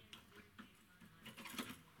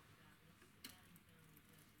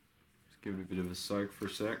 Just give it a bit of a soak for a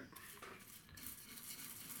sec.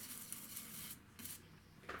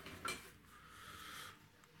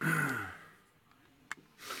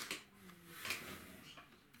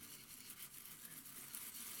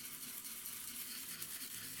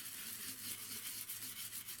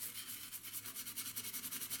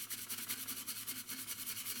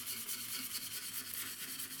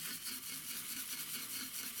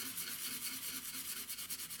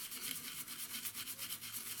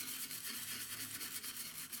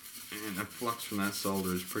 And that flux from that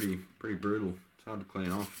solder is pretty brutal. It's hard to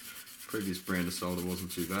clean off. Previous brand of solder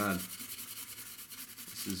wasn't too bad.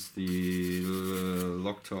 This is the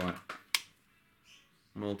Loctite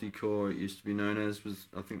multi-core. It used to be known as.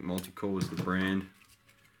 I think multi-core was the brand.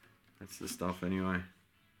 That's the stuff anyway.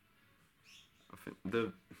 I think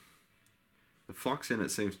The flux in it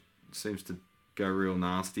seems to go real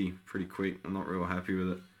nasty pretty quick. I'm not real happy with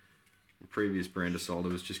it. The previous brand of solder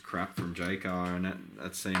was just crap from JCar, and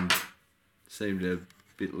that seemed a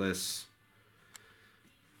bit less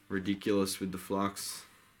ridiculous with the flux.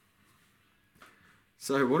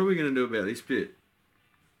 So what are we going to do about this bit?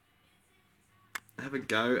 Have a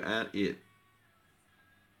go at it.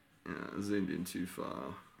 Zoomed in too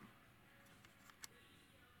far.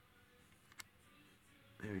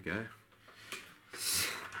 There we go.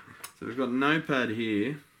 So we've got no pad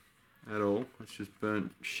here at all. It's just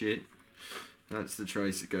burnt shit. That's the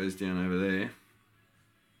trace that goes down over there.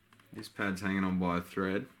 This pad's hanging on by a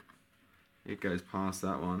thread. It goes past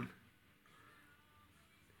that one.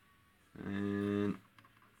 And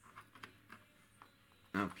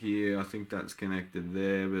up here, I think that's connected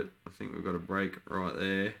there, but I think we've got a break right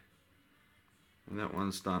there. And that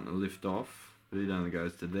one's starting to lift off, but it only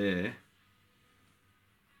goes to there.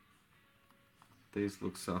 These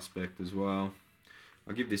look suspect as well.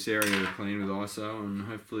 I'll give this area a clean with ISO, and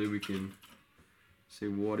hopefully we can see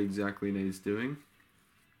what exactly needs doing.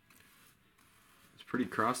 It's pretty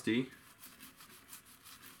crusty.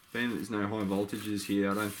 Being that there's no high voltages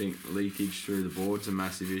here, I don't think leakage through the board's a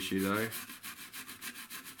massive issue though.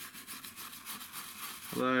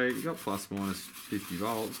 Although you got plus minus 50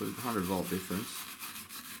 volts, so it's a 100 volt difference.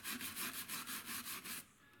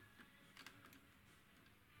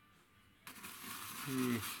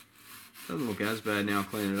 Doesn't look as bad now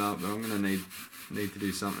clean it up, but I'm going to need to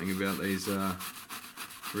do something about these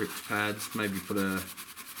ripped pads. Maybe put a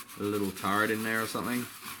little turret in there or something.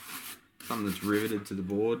 Something that's riveted to the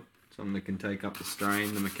board. Something that can take up the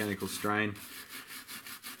strain, the mechanical strain.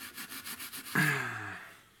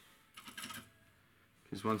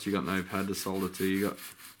 Because once you got no pad to solder to, you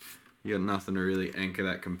got nothing to really anchor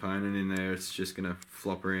that component in there. It's just going to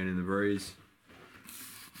flop around in the breeze.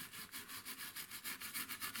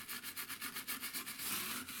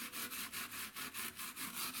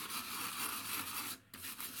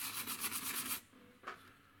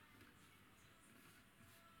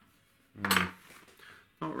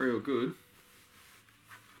 Not real good.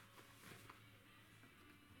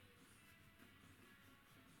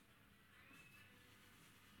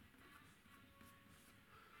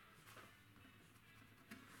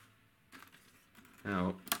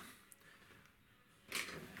 Now,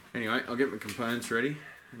 anyway, I'll get my components ready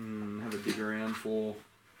and have a dig around for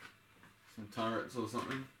some turrets or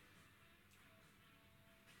something.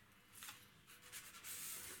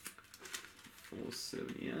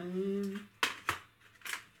 $478.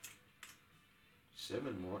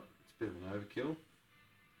 7 watt. It's a bit of an overkill.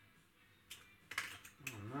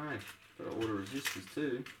 Oh no, got to order resistors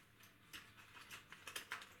too.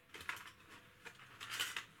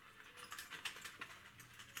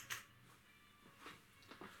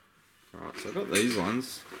 Alright, so I got these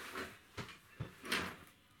ones.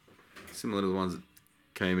 Similar to the ones that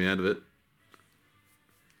came out of it.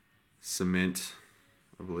 Cement,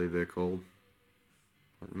 I believe they're called.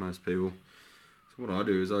 Like most people. So what I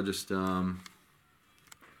do is I just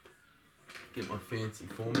get my fancy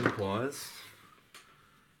forming pliers,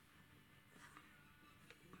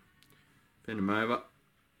 bend them over.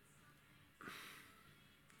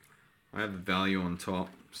 I have the value on top,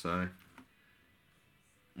 so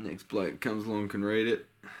next bloke comes along can read it.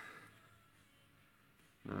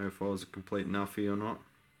 Know if I was a complete nuffy or not.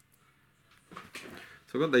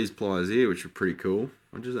 So I've got these pliers here, which are pretty cool.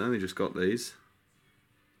 I only just got these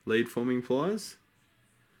lead forming pliers.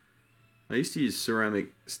 I used to use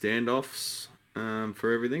ceramic standoffs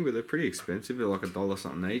for everything, but they're pretty expensive. They're like $1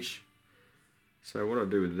 something each. So what I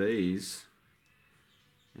do with these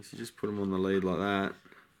is you just put them on the lead like that.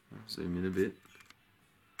 I'll zoom in a bit.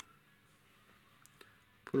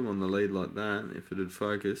 Put them on the lead like that, if it'd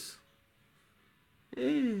focus. Yeah.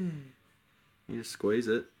 You just squeeze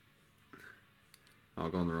it. Oh,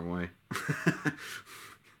 I've gone the wrong way.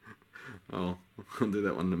 Oh, I'll do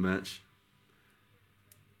that one to match.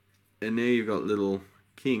 And now you've got little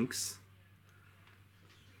kinks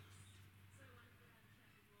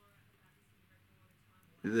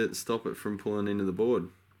that stop it from pulling into the board.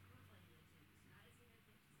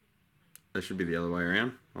 That should be the other way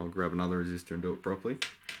around. I'll grab another resistor and do it properly.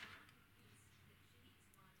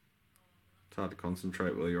 It's hard to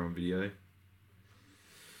concentrate while you're on video.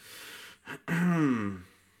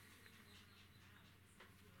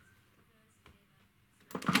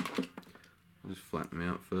 I'll just flatten them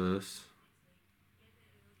out first.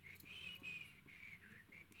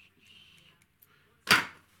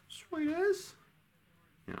 Sweet as.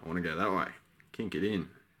 Yeah, I want to go that way. Kink it in.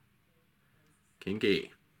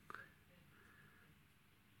 Kinky.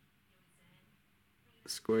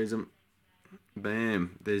 Squeeze them.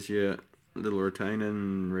 bam, there's your little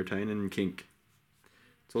retaining kink.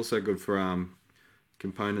 It's also good for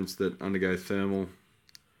components that undergo thermal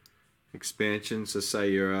expansion. So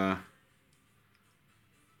say you're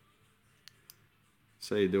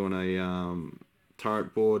doing a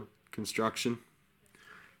turret board construction.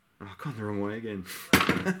 Oh, I've gone the wrong way again.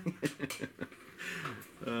 I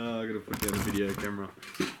gotta put down the video camera.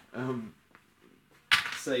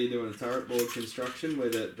 Say you're doing a turret board construction where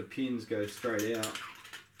the pins go straight out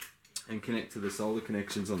and connect to the solder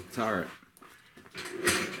connections on the turret.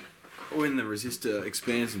 When the resistor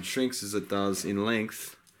expands and shrinks as it does in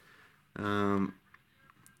length,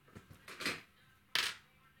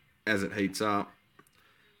 as it heats up,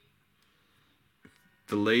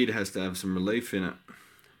 the lead has to have some relief in it.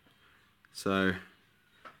 So,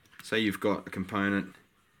 say you've got a component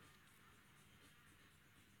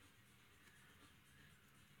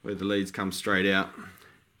where the leads come straight out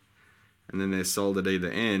and then they're soldered either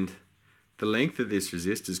end, the length of this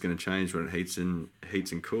resistor is going to change when it heats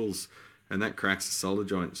and cools, and that cracks the solder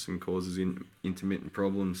joints and causes intermittent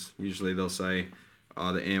problems. Usually they'll say,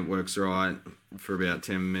 oh, the amp works right for about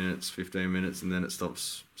 10 minutes, 15 minutes, and then it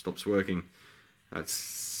stops working.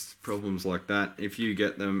 That's problems like that. If you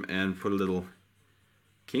get them and put a little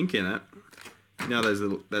kink in it, now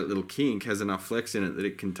that little kink has enough flex in it that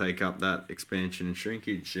it can take up that expansion and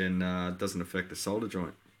shrinkage and doesn't affect the solder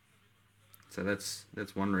joint. So that's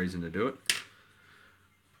one reason to do it.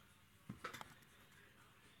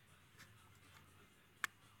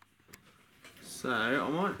 So I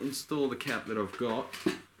might install the cap that I've got.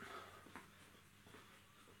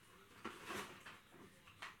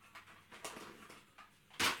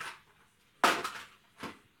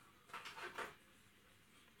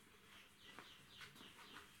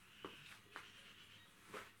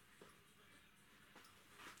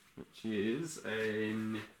 Which is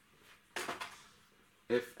an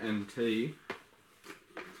F&T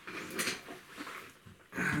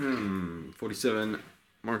 47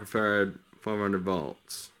 microfarad 500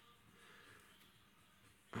 volts.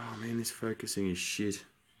 Oh man, this focusing is shit.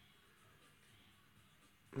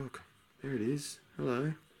 Look, there it is.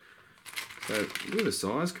 Hello. So look at the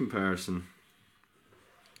size comparison.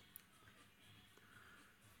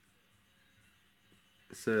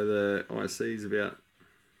 So the IC is about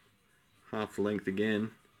half the length again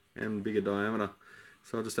and bigger diameter.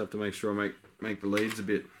 So I'll just have to make sure I make the leads a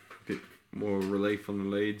bit more relief on the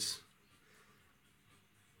leads.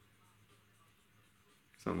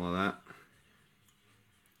 Something like that.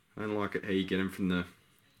 I don't like it how you get them from the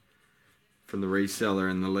reseller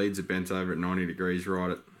and the leads are bent over at 90 degrees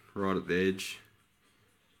right at the edge.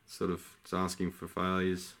 Sort of it's asking for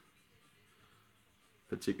failures.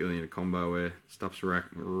 Particularly in a combo where stuff's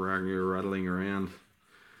rattling around.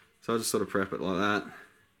 So I just sort of prep it like that.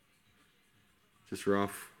 Just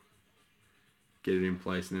rough. Get it in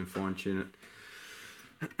place and then fine tune it.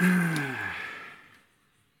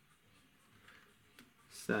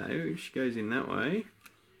 So if she goes in that way,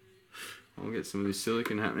 I'll get some of this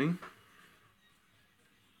silicon happening.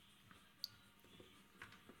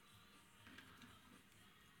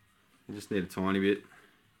 You just need a tiny bit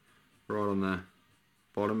right on the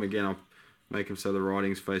bottom. Again, I'll make them so the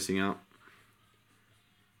writing's facing up.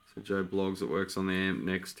 So Joe Bloggs that works on the amp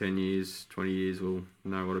next 10 years, 20 years will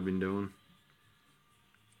know what I've been doing.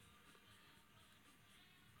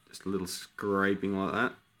 Just a little scraping like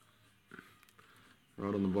that.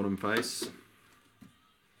 Right on the bottom face.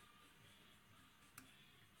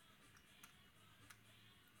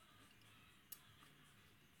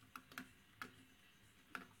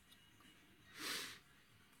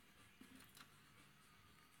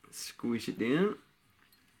 Squish it down.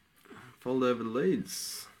 Fold over the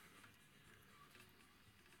leads.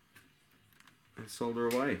 And solder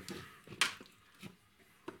away.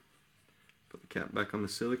 Put the cap back on the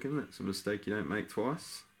silicon. That's a mistake you don't make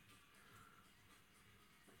twice.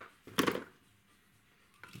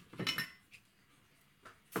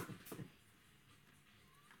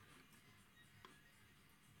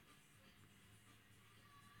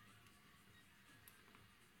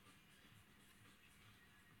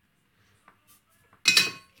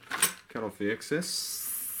 Cut off the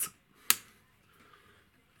excess.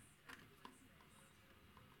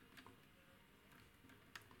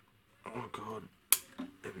 Oh God,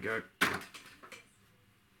 there we go.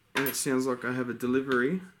 And it sounds like I have a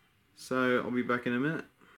delivery, so I'll be back in a minute.